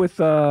do with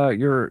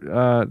your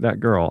that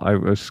girl? I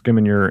was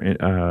skimming your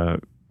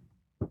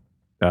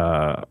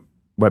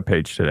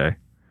webpage today.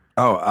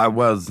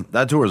 Oh,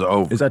 that tour's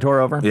over. Is that tour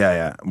over?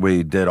 Yeah.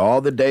 We did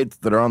all the dates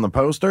that are on the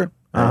poster,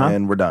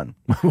 and we're done.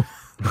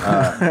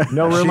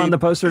 No room on the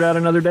poster to add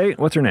another date?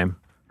 What's her name?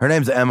 Her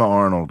name's Emma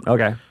Arnold.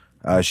 Okay.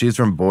 She's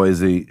from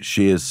Boise.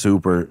 She is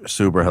super,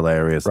 super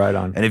hilarious. Right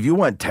on. And if you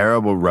want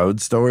terrible road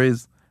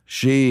stories,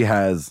 she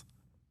has,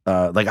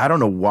 I don't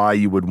know why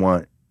you would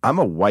want, I'm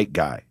a white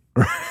guy.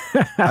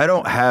 I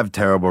don't have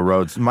terrible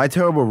roads. My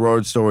terrible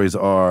road stories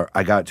are,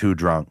 I got too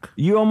drunk.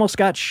 You almost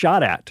got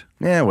shot at.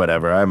 Yeah,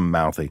 whatever. I'm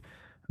mouthy.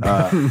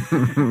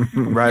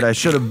 Right. I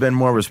should have been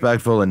more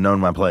respectful and known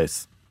my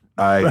place.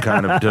 I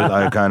kind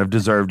of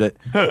deserved it.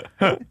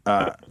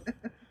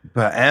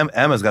 But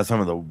Emma's got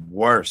some of the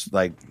worst,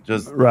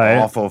 just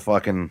awful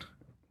fucking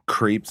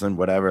creeps and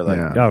whatever.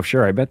 Oh,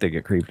 sure. I bet they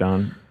get creeped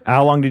on.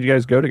 How long did you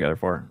guys go together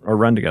for, or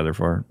run together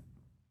for?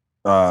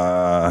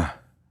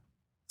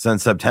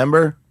 Since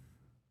September.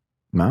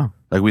 No.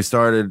 We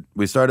started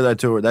that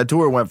tour. That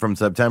tour went from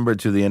September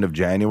to the end of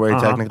January,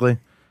 technically.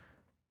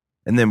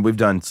 And then we've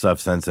done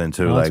stuff since then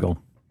too. Oh, that's cool.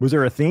 Was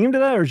there a theme to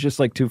that, or was it just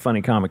like two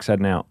funny comics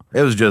heading out?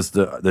 It was just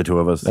the two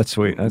of us. That's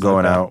sweet. That's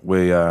going out.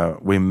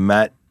 We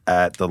met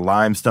at the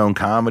Limestone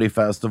Comedy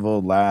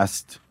Festival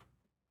last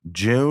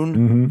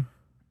June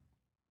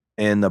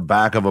in the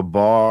back of a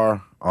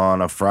bar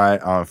on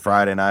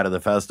Friday night of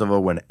the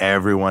festival when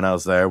everyone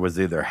else there was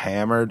either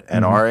hammered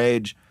and our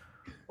age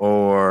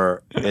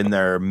or in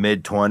their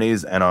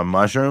mid-20s and on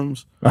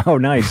mushrooms. Oh,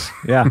 nice.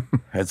 Yeah.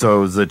 And so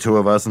it was the two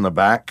of us in the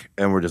back,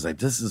 and we're just like,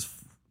 this is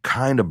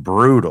kind of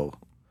brutal.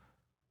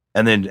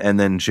 And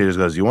then she just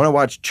goes, you want to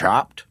watch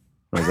Chopped?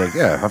 I was like,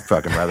 yeah, I'd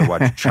fucking rather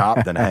watch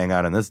Chopped than hang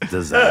out in this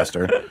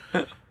disaster.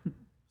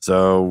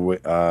 So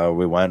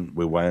we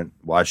went,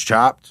 watched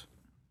Chopped,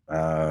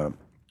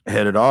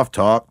 hit it off,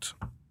 talked,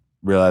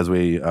 realized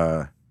we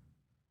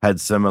had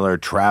similar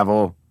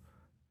travel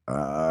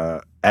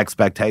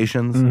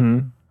expectations.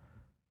 Mm-hmm.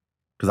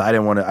 Because I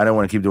didn't want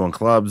to keep doing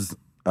clubs.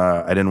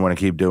 I didn't want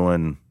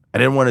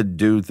to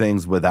do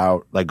things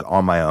without, like,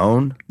 on my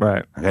own.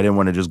 Right. Like, I didn't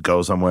want to just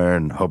go somewhere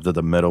and hope that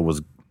the middle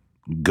was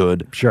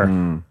good.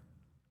 Sure.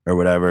 Or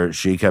whatever.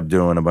 She kept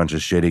doing a bunch of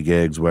shitty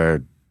gigs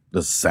where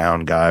the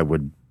sound guy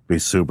would be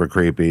super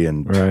creepy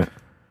and Right.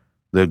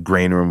 the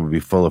green room would be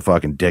full of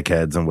fucking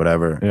dickheads and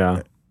whatever.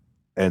 Yeah.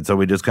 And so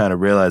we just kind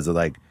of realized that,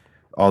 like,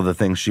 all the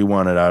things she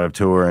wanted out of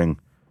touring,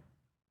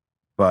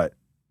 but,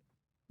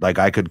 like,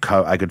 I could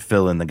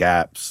fill in the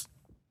gaps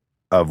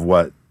of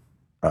what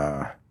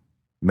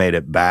made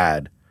it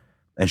bad,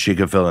 and she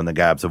could fill in the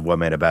gaps of what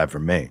made it bad for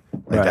me.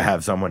 Like, Right. to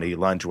have someone to eat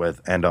lunch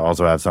with, and to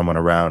also have someone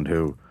around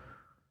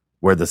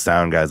where the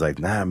sound guy's like,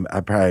 nah,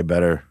 I probably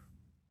better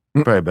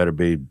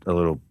be a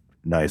little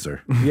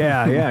nicer.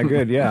 Yeah.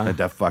 Good. Yeah. Like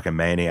that fucking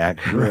maniac.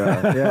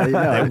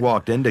 Yeah. They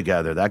walked in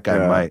together. That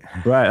guy might.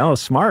 Right. Oh,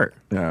 smart.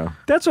 Yeah.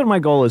 That's what my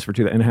goal is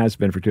and has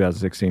been for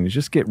 2016 is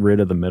just get rid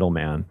of the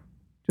middleman.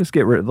 Just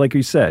get rid, like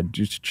you said,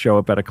 just show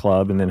up at a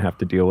club and then have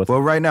to deal with.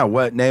 Well, right now,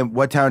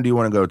 what town do you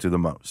want to go to the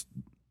most?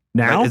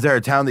 Now, Like, is there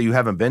a town that you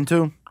haven't been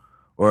to,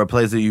 or a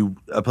place that you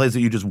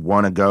just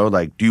want to go?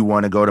 Like, do you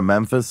want to go to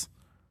Memphis?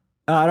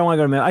 I don't want to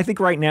go to Memphis. I think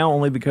right now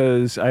only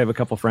because I have a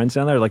couple friends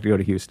down there. I'd like to go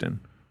to Houston.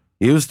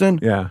 Houston?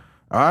 Yeah.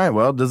 All right,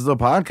 well, this is a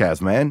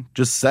podcast, man.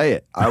 Just say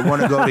it. I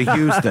want to go to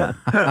Houston.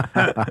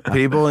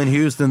 People in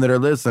Houston that are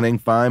listening,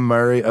 find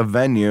Murray a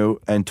venue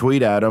and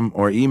tweet at him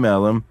or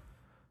email him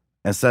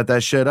and set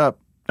that shit up.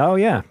 Oh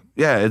yeah.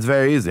 Yeah, it's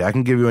very easy. I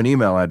can give you an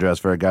email address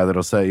for a guy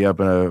that'll set you up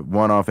in a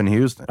one-off in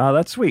Houston. Oh,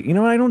 that's sweet. You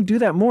know what? I don't do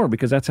that more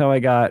because that's how I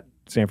got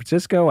San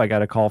Francisco. I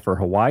got a call for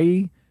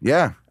Hawaii.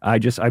 Yeah. I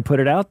put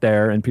it out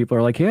there and people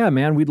are like, yeah,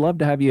 man, we'd love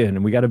to have you in.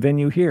 And we got a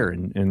venue here.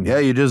 And Yeah,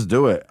 you just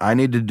do it. I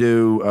need to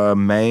do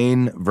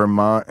Maine,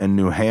 Vermont, and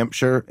New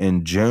Hampshire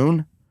in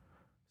June.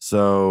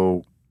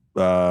 So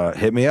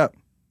hit me up.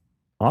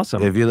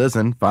 Awesome. If you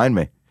listen, find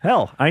me.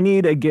 Hell, I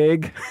need a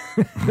gig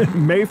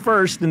May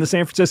 1st in the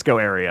San Francisco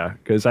area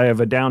because I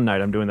have a down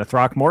night. I'm doing the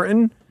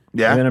Throckmorton.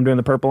 Yeah. And then I'm doing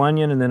the Purple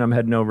Onion, and then I'm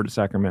heading over to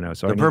Sacramento.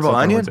 So The I need Purple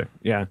something Onion? Wednesday.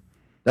 Yeah.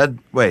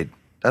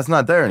 That's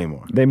not there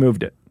anymore. They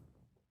moved it.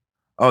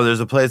 Oh,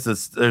 there's a place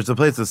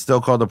that's still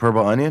called the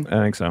Purple Onion?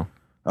 I think so.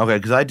 Okay,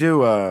 because I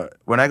do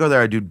when I go there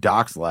I do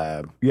Doc's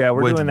Lab. Yeah,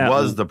 we're which doing that.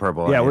 was the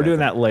Purple Onion. Yeah, we're I doing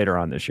think. that later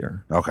on this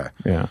year. Okay.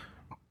 Yeah.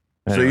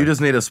 So Anyway. you just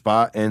need a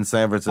spot in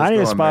San Francisco. I need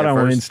a spot May on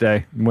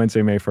 1st?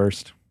 Wednesday, May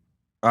 1st.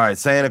 All right,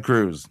 Santa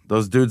Cruz.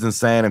 Those dudes in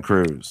Santa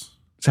Cruz.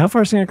 So how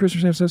far is Santa Cruz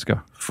from San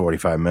Francisco?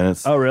 45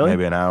 minutes. Oh, really?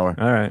 Maybe an hour.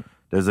 All right.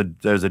 There's a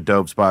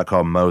dope spot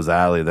called Moe's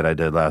Alley that I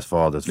did last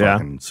fall that's Yeah.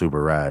 fucking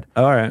super rad.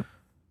 All right.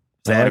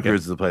 Santa like it.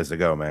 Cruz is the place to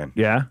go, man.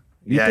 Yeah.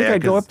 You Yeah, think yeah,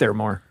 I'd go 'cause- up there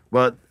more?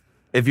 Well,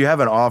 if you have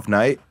an off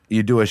night,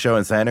 you do a show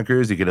in Santa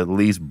Cruz, you could at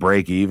least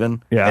break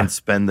even Yeah. and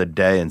spend the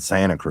day in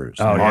Santa Cruz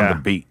Oh, on yeah. the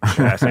beach.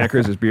 Yeah, Santa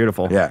Cruz is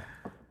beautiful. Yeah.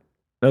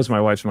 That was my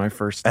wife's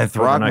first And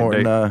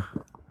overnight date.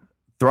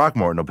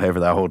 Throckmorton will pay for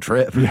that whole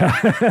trip. Yeah.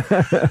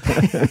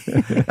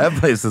 That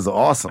place is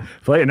awesome.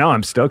 No,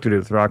 I'm stoked to do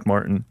the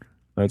Throckmorton.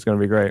 That's going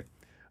to be great.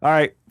 All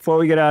right, before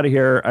we get out of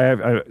here,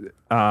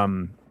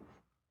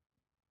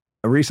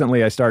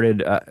 recently I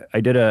started. I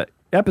did a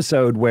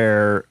episode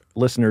where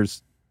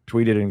listeners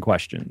tweeted in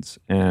questions,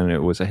 and it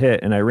was a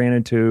hit. And I ran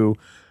into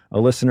a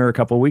listener a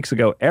couple of weeks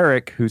ago,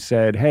 Eric, who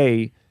said,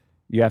 "Hey,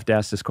 you have to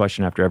ask this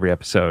question after every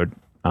episode,"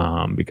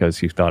 because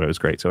he thought it was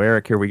great. So,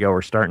 Eric, here we go.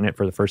 We're starting it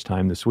for the first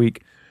time this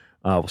week.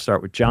 We'll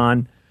start with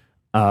John.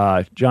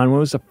 John, when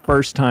was the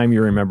first time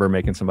you remember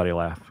making somebody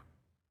laugh?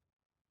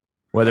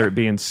 Whether it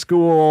be in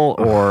school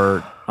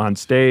or on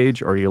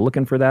stage, or are you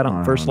looking for that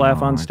first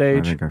laugh on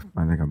stage? I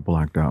think I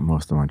blacked out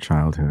most of my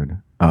childhood.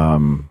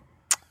 And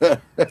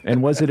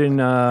was it in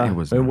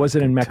was not was a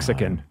it in good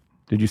Mexican? time.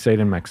 Did you say it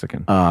in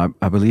Mexican? I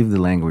believe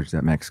the language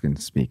that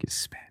Mexicans speak is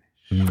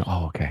Spanish.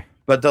 Oh, okay.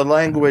 But the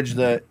language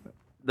that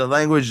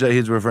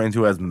he's referring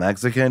to as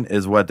Mexican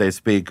is what they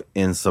speak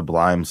in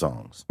Sublime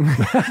songs. Which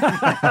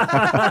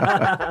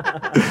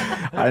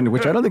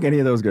I don't think any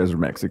of those guys are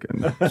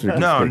Mexican.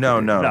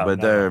 No,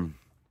 but they're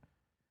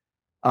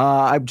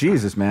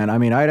Jesus, man. I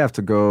mean, I'd have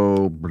to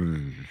go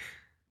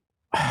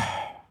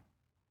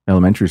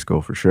elementary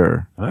school for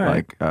sure. All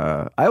right. Like,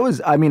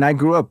 I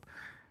grew up,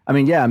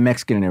 I'm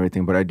Mexican and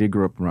everything, but I did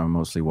grow up around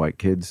mostly white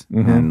kids.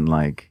 Mhm. And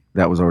like,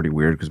 that was already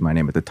weird because my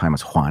name at the time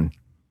was Juan.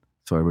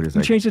 So everybody's You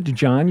like, changed it to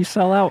John. You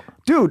sell out.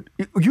 dude,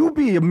 you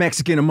be a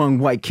Mexican among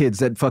white kids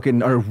that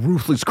fucking are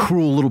ruthless,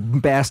 cruel little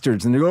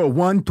bastards, and they go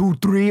 1, 2,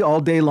 3 all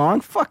day long.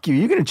 Fuck you.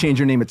 You're gonna change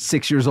your name at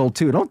 6 years old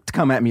too. Don't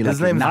come at me like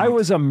you're I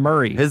was a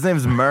Murray. His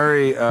name's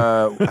Murray.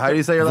 How do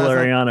you say your last name?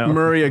 Valeriano.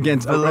 Murray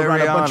against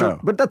Valeriano.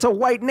 but that's a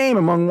white name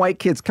among white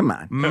kids. Come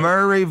on.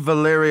 Murray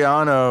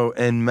Valeriano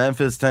in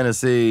Memphis,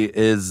 Tennessee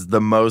is the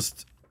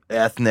most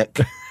ethnic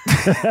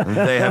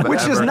they have Which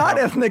is ever not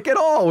known. ethnic at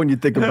all when you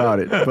think about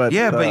it. But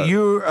Yeah, but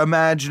you're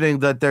imagining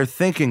that they're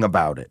thinking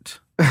about it.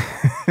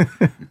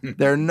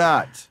 They're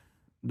not.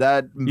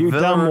 That You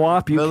dumb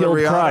wop, you killed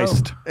Valeriano-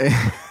 Christ.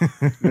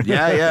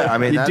 Yeah. I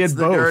mean, You that's did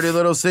the both. dirty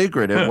little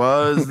secret. It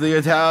was the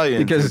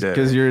Italian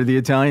because you're the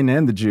Italian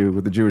and the Jew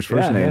with the Jewish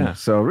first Yeah, name. yeah.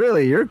 So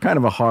really, you're kind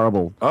of a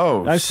horrible.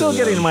 Oh, I'm still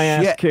getting my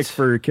ass shit. kicked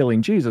for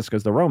killing Jesus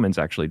because the Romans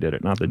actually did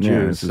it, not the Yeah,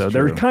 Jews. this is So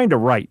they're true. kind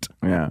of right.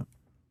 Yeah.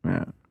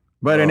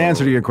 But in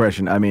answer to your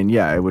question, I mean,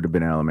 yeah, it would have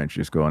been in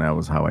elementary school, and that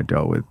was how I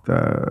dealt with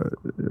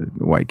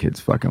white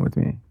kids fucking with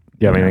me. Do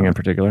you have anything in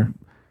particular?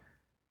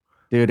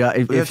 Dude, have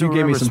if you to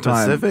gave me remember some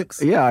time,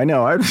 specifics? yeah, I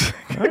know.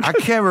 I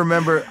can't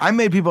remember. I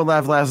made people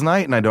laugh last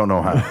night, and I don't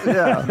know how.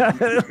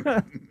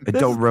 Yeah, I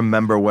don't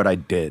remember what I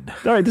did.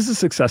 All right, this is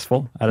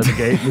successful out of the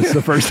gate. This is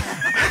the first.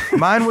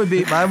 Mine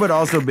would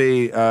also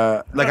be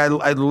like I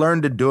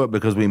learned to do it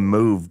because we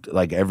moved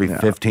like every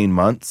 15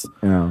 months,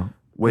 yeah.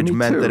 which Me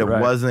meant too, that it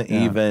right. wasn't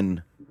Yeah.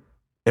 even.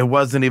 It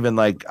wasn't even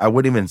like I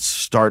wouldn't even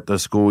start the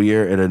school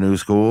year at a new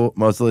school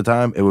most of the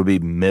time. It would be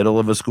middle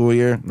of a school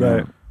year.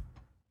 Right.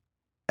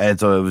 And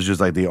so it was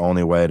just like the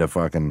only way to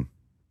fucking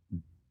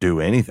do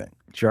anything.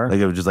 Sure. Like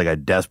it was just like a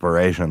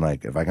desperation.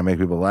 Like if I can make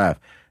people laugh,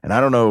 and I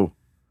don't know,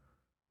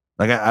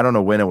 like I don't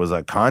know when it was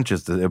like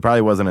conscious. It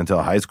probably wasn't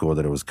until high school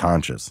that it was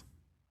conscious,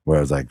 where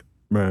I was like,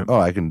 Right. oh,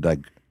 I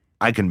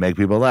can make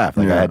people laugh.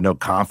 Like I Yeah. had no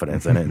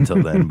confidence in it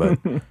until then, but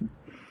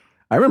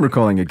I remember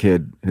calling a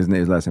kid. His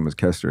last name was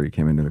Kester. He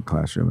came into the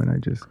classroom, and I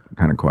just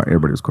kind of quiet.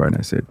 Everybody was quiet, and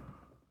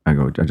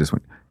I just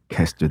went,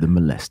 Kester the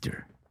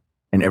molester,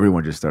 and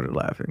everyone just started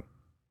laughing.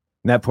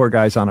 And that poor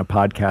guy's on a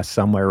podcast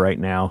somewhere right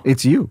now.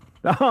 It's you.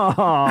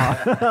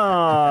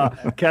 Oh,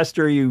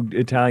 Kester, you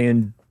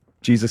Italian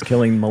Jesus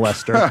killing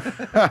molester.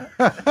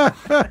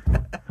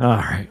 All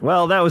right.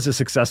 Well, that was a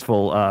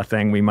successful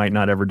thing we might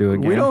not ever do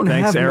again. We don't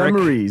Thanks, have Eric.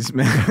 memories,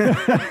 man.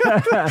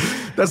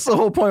 That's the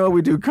whole point. Why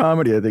we do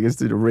comedy, I think, is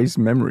to erase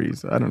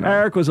memories. I don't know.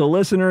 Eric was a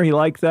listener. He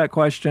liked that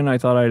question. I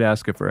thought I'd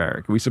ask it for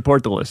Eric. We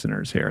support the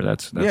listeners here.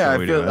 That's yeah, what I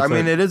we feel. do. I That's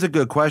mean, like- it is a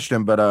good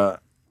question,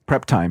 but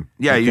Prep time.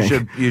 yeah, I you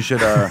think.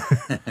 should.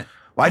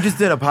 Well, I just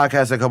did a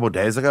podcast a couple of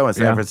days ago in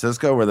San Yeah.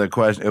 Francisco where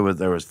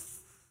there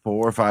was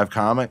 4 or 5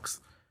 comics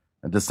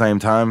at the same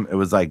time. It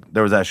was like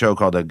there was that show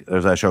called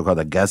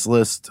the Guest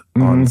List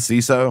on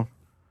CISO.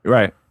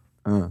 right.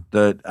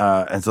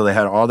 And so they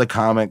had all the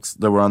comics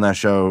that were on that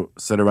show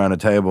sit around a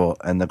table,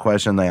 and the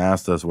question they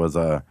asked us was,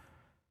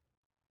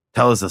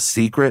 tell us a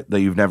secret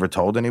that you've never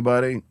told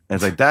anybody. And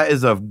it's like, that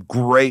is a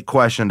great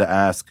question to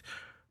ask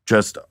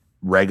just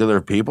regular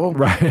people.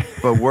 Right.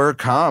 But we're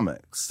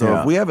comics. So Yeah.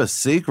 if we have a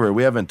secret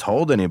we haven't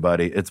told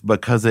anybody, it's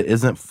because it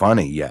isn't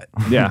funny yet.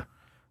 Yeah.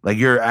 Like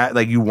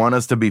you want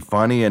us to be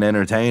funny and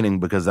entertaining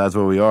because that's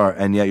what we are,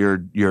 and yet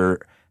you're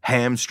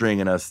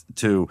hamstringing us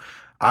to.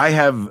 I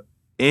have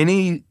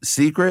any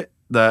secret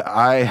that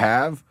I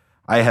have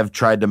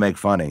tried to make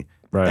funny,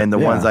 Right. and the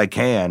Yeah. ones I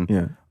can,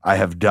 Yeah. I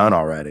have done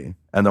already,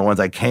 and the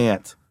ones I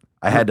can't,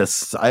 I had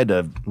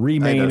to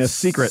Remain a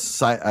secret.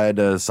 I had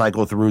to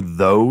cycle through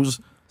those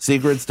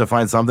secrets to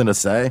find something to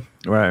say.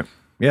 Right.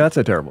 Yeah, that's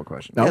a terrible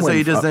question. I'm Yeah, so waiting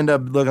you just for- end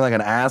up looking like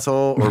an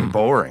asshole or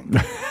boring.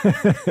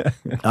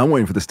 I'm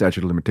waiting for the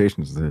statute of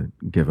limitations to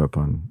give up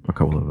on a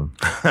couple of them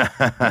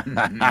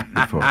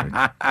before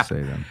I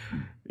say them.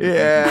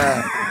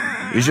 Yeah.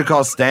 You should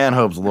call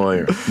Stanhope's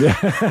lawyer.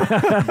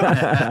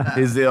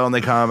 He's the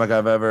only comic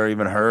I've ever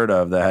even heard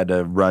of that had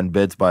to run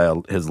bits by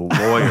his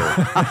lawyer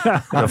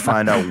to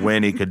find out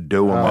when he could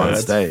do them on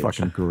That's stage.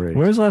 fucking great.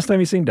 When was the last time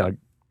you seen Doug?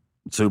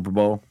 Super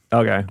Bowl.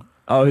 Okay.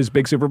 Oh, his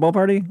big Super Bowl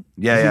party?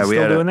 Yeah, Is yeah. he We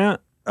still had doing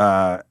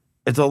that?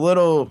 It's a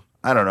little,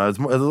 I don't know, it's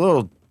a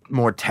little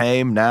more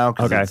tame now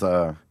because Okay. it's,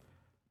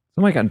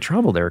 Somebody got in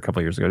trouble there a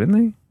couple years ago, didn't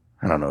they?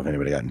 I don't know if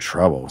anybody got in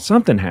trouble.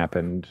 Something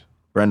happened.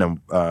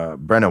 Brendan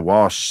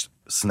Walsh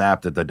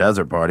snapped at the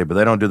desert party, but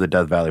they don't do the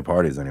Death Valley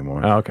parties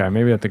anymore. Oh, okay.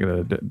 Maybe I think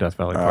of the Death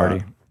Valley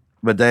party.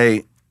 But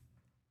they,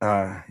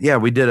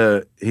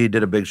 he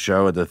did a big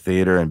show at the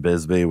theater in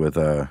Bisbee with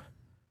me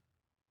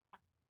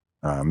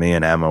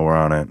and Emma were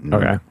on it. And,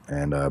 Okay.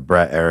 And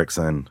Brett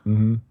Erickson,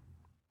 Mm-hmm.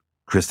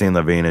 Christine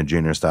Levine, and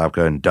Junior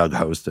Stopka, and Doug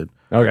hosted.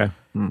 Okay.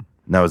 And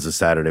that was the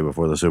Saturday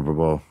before the Super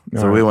Bowl.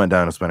 So All we right. went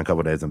down and spent a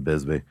couple days in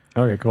Bisbee.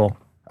 Okay, cool.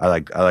 I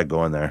like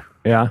going there.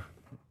 Yeah.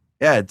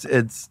 Yeah,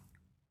 it's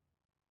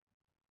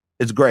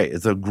great.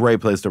 It's a great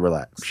place to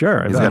relax.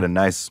 Sure. I He's bet. got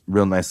a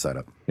real nice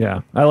setup.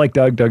 Yeah. I like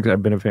Doug.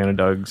 I've been a fan of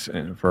Doug's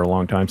for a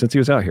long time since he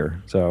was out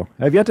here. So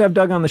I've yet to have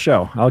Doug on the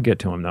show. I'll get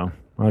to him, though.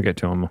 I'll get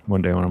to him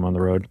one day when I'm on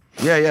the road.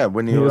 Yeah.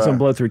 When He you doesn't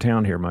blow through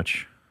town here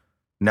much.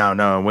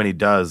 no, when he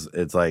does,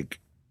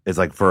 it's it's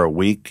like for a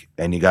week,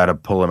 and you got to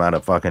pull him out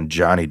of fucking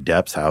Johnny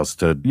Depp's house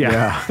to.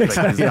 Yeah. Like,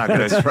 he's not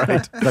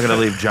gonna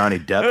leave Johnny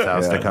Depp's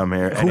house to come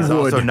here, and he's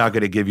also not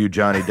gonna give you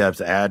Johnny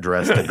Depp's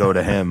address to go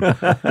to him.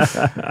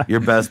 Your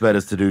best bet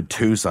is to do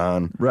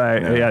Tucson,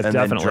 Right. Yeah, and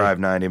definitely. then drive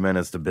 90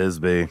 minutes to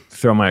Bisbee.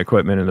 Throw my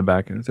equipment in the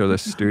back and throw the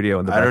studio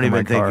in the back I don't of my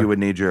even think car. you would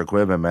need your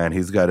equipment, man.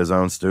 He's got his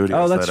own studio.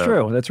 Oh, that's set up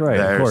true. That's right.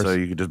 there, Of course. so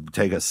you could just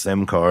take a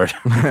SIM card.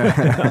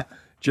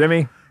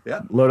 Jimmy,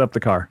 Yeah. load up the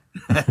car.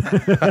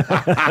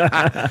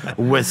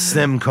 with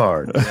SIM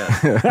card.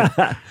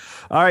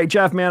 All right,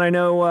 Geoff, man, I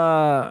know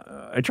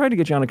I tried to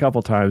get you on a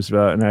couple times,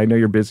 and I know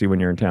you're busy when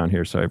you're in town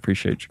here, so I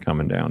appreciate you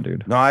coming down,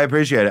 dude. No, I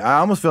appreciate it. I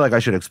almost feel like I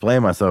should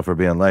explain myself for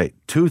being late.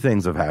 2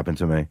 things have happened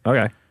to me.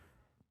 Okay.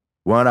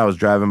 One, I was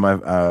driving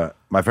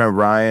my friend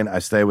Ryan. I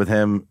stay with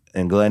him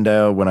in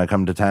Glendale when I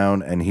come to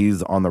town, and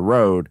he's on the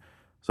road.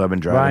 So I've been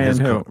driving Ryan his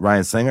who?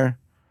 Ryan Singer,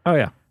 Oh,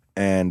 yeah.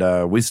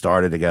 and we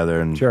started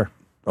together in Sure.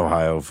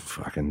 Ohio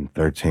fucking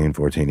 13,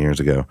 14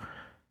 years ago.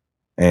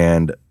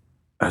 And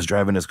I was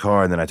driving his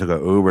car, and then I took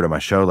an Uber to my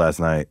show last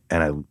night,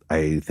 and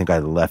I think I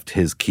left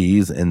his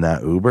keys in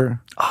that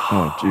Uber.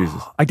 Oh,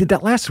 Jesus. I did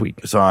that last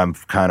week. So I'm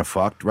kind of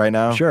fucked right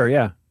now. Sure,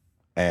 yeah.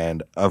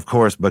 And of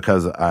course,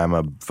 because I'm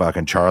a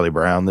fucking Charlie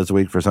Brown this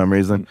week for some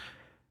reason,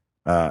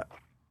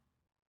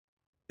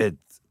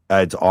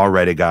 it's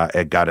already got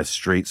a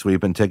street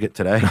sweeping ticket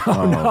today.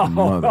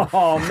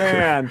 Oh,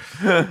 man.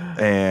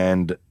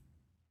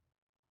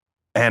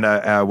 and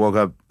I woke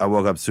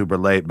up super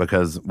late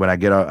because when I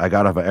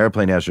got off an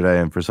airplane yesterday,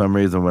 and for some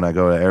reason when I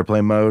go to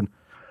airplane mode,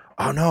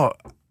 oh no,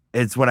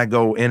 it's when I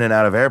go in and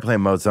out of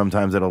airplane mode,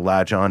 sometimes it'll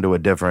latch onto a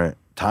different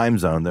time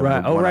zone than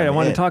Right. the Oh, one right. I I'm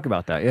want to in. talk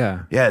about that.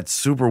 Yeah. Yeah, it's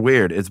super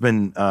weird. It's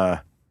been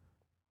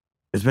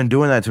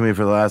doing that to me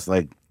for the last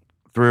like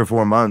 3 or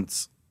 4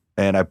 months,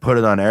 and I put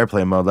it on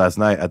airplane mode last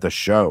night at the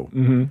show.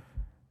 Mm-hmm.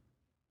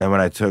 And when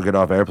I took it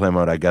off airplane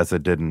mode, I guess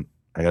it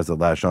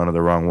latched onto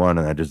the wrong one,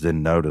 and I just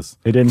didn't notice.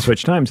 It didn't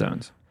switch time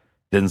zones.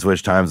 Didn't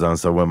switch time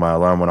zones, so when my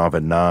alarm went off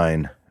at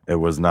 9, it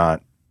was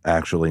not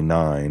actually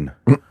 9.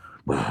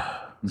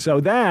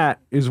 So that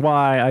is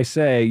why I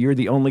say you're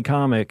the only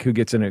comic who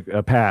gets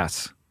a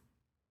pass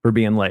for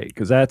being late,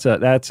 because that's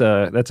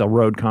a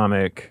road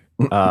comic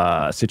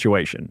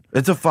situation.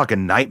 It's a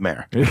fucking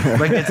nightmare.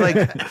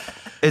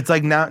 It's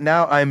like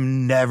now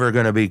I'm never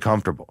gonna be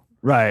comfortable.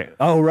 Right.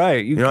 Oh,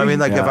 right. You know what I mean?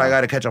 Like if I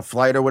got to catch a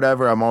flight or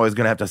whatever, I'm always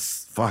gonna have to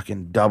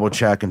fucking double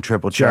check and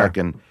triple check,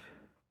 and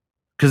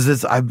because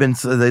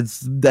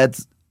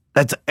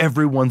that's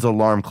everyone's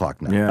alarm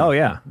clock now. Yeah. Oh,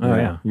 yeah. Oh,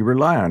 yeah. You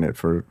rely on it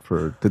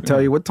to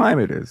tell you what time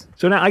it is.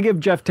 So now I give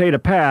Geoff Tate a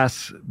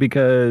pass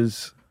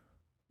because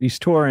he's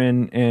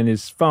touring and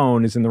his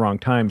phone is in the wrong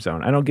time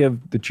zone. I don't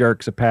give the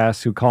jerks a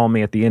pass who call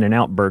me at the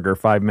In-N-Out Burger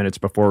 5 minutes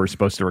before we're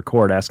supposed to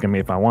record, asking me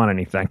if I want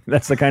anything.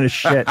 That's the kind of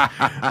shit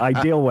I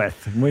deal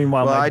with.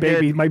 Meanwhile, Well, my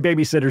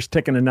babysitter's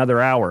ticking another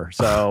hour.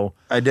 So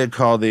I did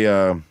call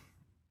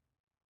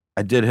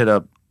I did hit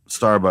up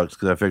Starbucks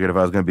because I figured if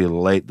I was going to be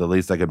late, the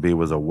least I could be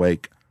was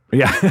awake.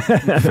 yeah.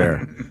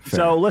 Fair.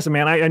 So listen,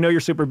 man, I know you're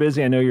super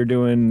busy. I know you're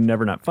doing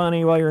Never Not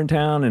Funny while you're in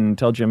town, and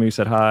tell Jimmy you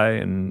said hi,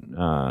 and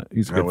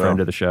he's a good friend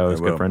of the show. He's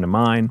a good friend of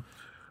mine.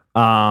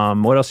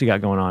 What else you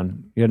got going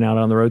on? You heading out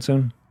on the road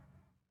soon?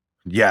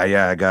 Yeah.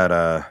 I got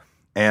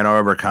Ann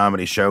Arbor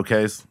Comedy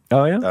Showcase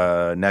Oh,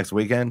 yeah? next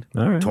weekend,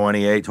 All right.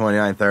 28,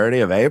 29, 30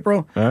 of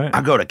April. All right.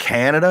 I go to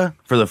Canada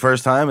for the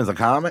first time as a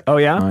comic. Oh,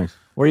 yeah? Nice.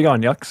 Where are you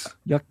going? Yucks?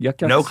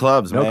 Yucks? No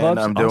clubs, No man.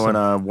 clubs? I'm Awesome.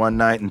 doing one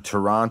night in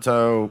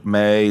Toronto,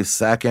 May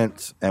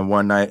 2nd, and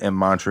one night in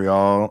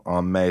Montreal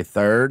on May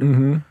 3rd.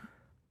 Mm-hmm.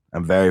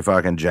 I'm very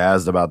fucking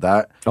jazzed about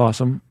that.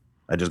 Awesome.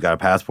 I just got a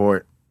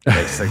passport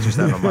like 6 or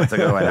 7 months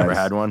ago. I never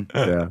had one.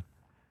 Yeah.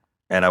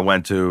 And I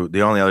went to,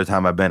 the only other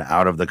time I've been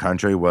out of the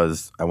country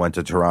was I went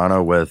to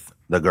Toronto with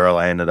the girl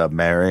I ended up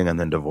marrying and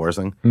then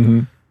divorcing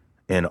Mm-hmm.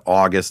 in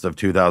August of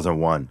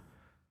 2001.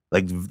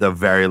 Like the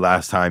very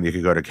last time you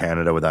could go to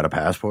Canada without a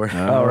passport.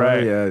 Oh,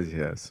 right.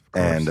 Yes. Of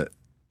course. And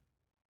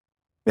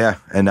yeah,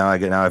 and now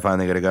I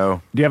finally get to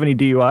go. Do you have any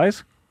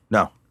DUIs?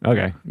 No.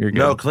 Okay, you're good.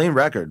 No, clean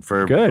record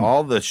for Good.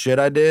 all the shit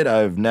I did.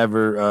 I've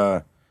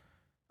never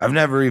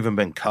even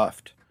been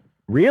cuffed,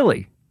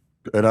 Really?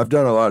 and I've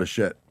done a lot of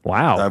shit.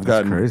 Wow. I've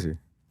That's gotten crazy.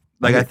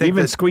 like I think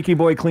even that, Squeaky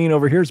Boy Clean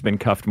over here has been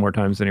cuffed more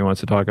times than he wants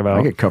to talk about.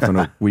 I get cuffed on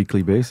a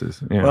weekly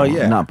basis. Yeah. Well,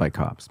 yeah. Not by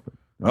cops, but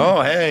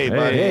oh hey,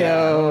 buddy.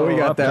 Hey-o, we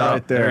got up that top.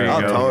 right there. you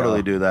I'll go.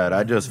 totally do that.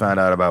 I just found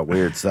out about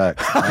weird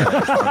sex.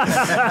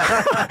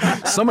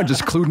 someone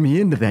just clued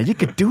me into that. You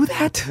could do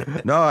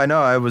that? No, I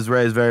know. I was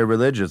raised very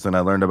religious, and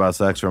I learned about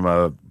sex from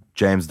a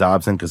James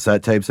Dobson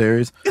cassette tape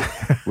series,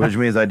 which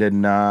means I did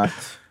not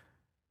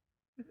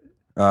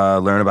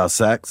learn about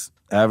sex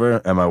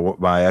ever. And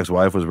my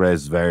ex-wife was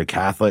raised very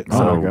Catholic, Oh,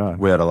 so my God.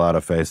 we had a lot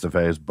of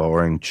face-to-face,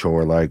 boring,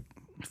 chore-like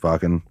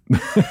fucking,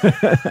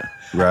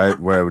 right?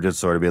 Where it would just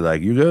sort of be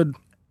like, "You good?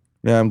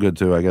 Yeah, I'm good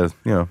too. I guess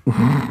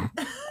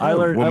I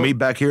learned. we'll meet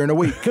back here in a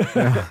week."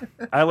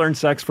 I learned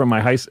sex from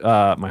my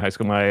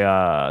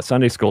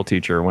Sunday school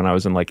teacher when I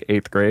was in like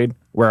 8th grade,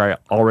 where I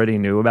already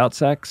knew about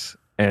sex,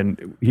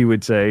 and he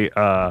would say,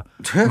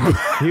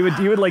 he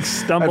would like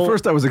stumble. At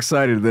first I was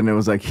excited, then it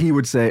was like he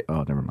would say,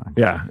 "Oh, never mind."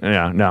 Yeah,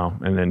 no,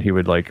 and then he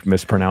would like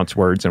mispronounce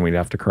words, and we'd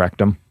have to correct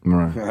them.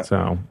 Right.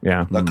 So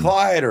yeah, The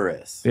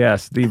clitoris.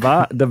 yes, the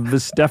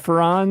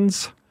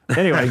vestiferons.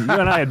 Anyway, you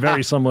and I had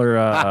very similar.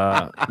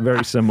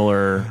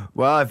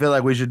 Well, I feel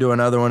like we should do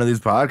another one of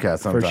these podcasts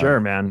sometime. For sure,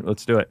 man.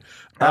 Let's do it.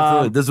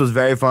 Absolutely. This was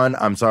very fun.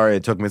 I'm sorry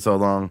it took me so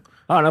long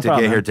No to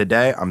problem, get here man.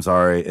 today. I'm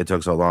sorry it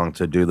took so long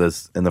to do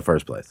this in the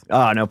first place.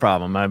 No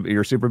problem.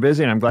 You're super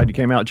busy, and I'm glad you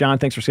came out. John,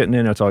 thanks for sitting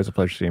in. It's always a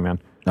pleasure to see you, man.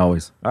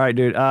 Always. All right,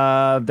 dude.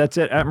 That's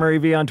it. At Murray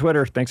V on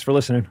Twitter. Thanks for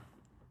listening.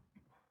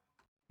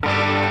 You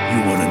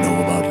want to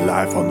know about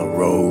life on the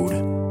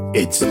road?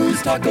 It's booze,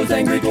 tacos,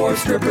 angry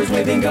dwarfs, strippers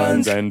waving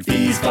guns, and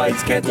fees,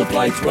 fights, cancel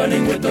flights,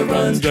 running with the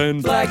runs,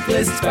 and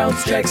blacklists,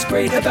 bounce checks,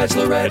 great a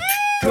bachelorette,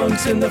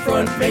 drunks in the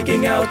front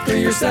making out through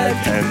your set,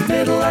 and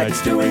middle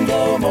acts doing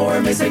blow more,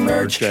 missing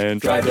merch,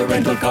 and drive the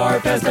rental car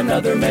past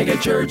another mega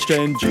church,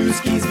 and juice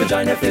keys,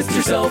 vagina fist,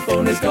 your cell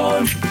phone is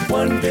gone,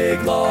 one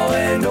big Law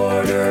and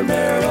Order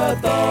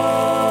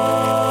marathon.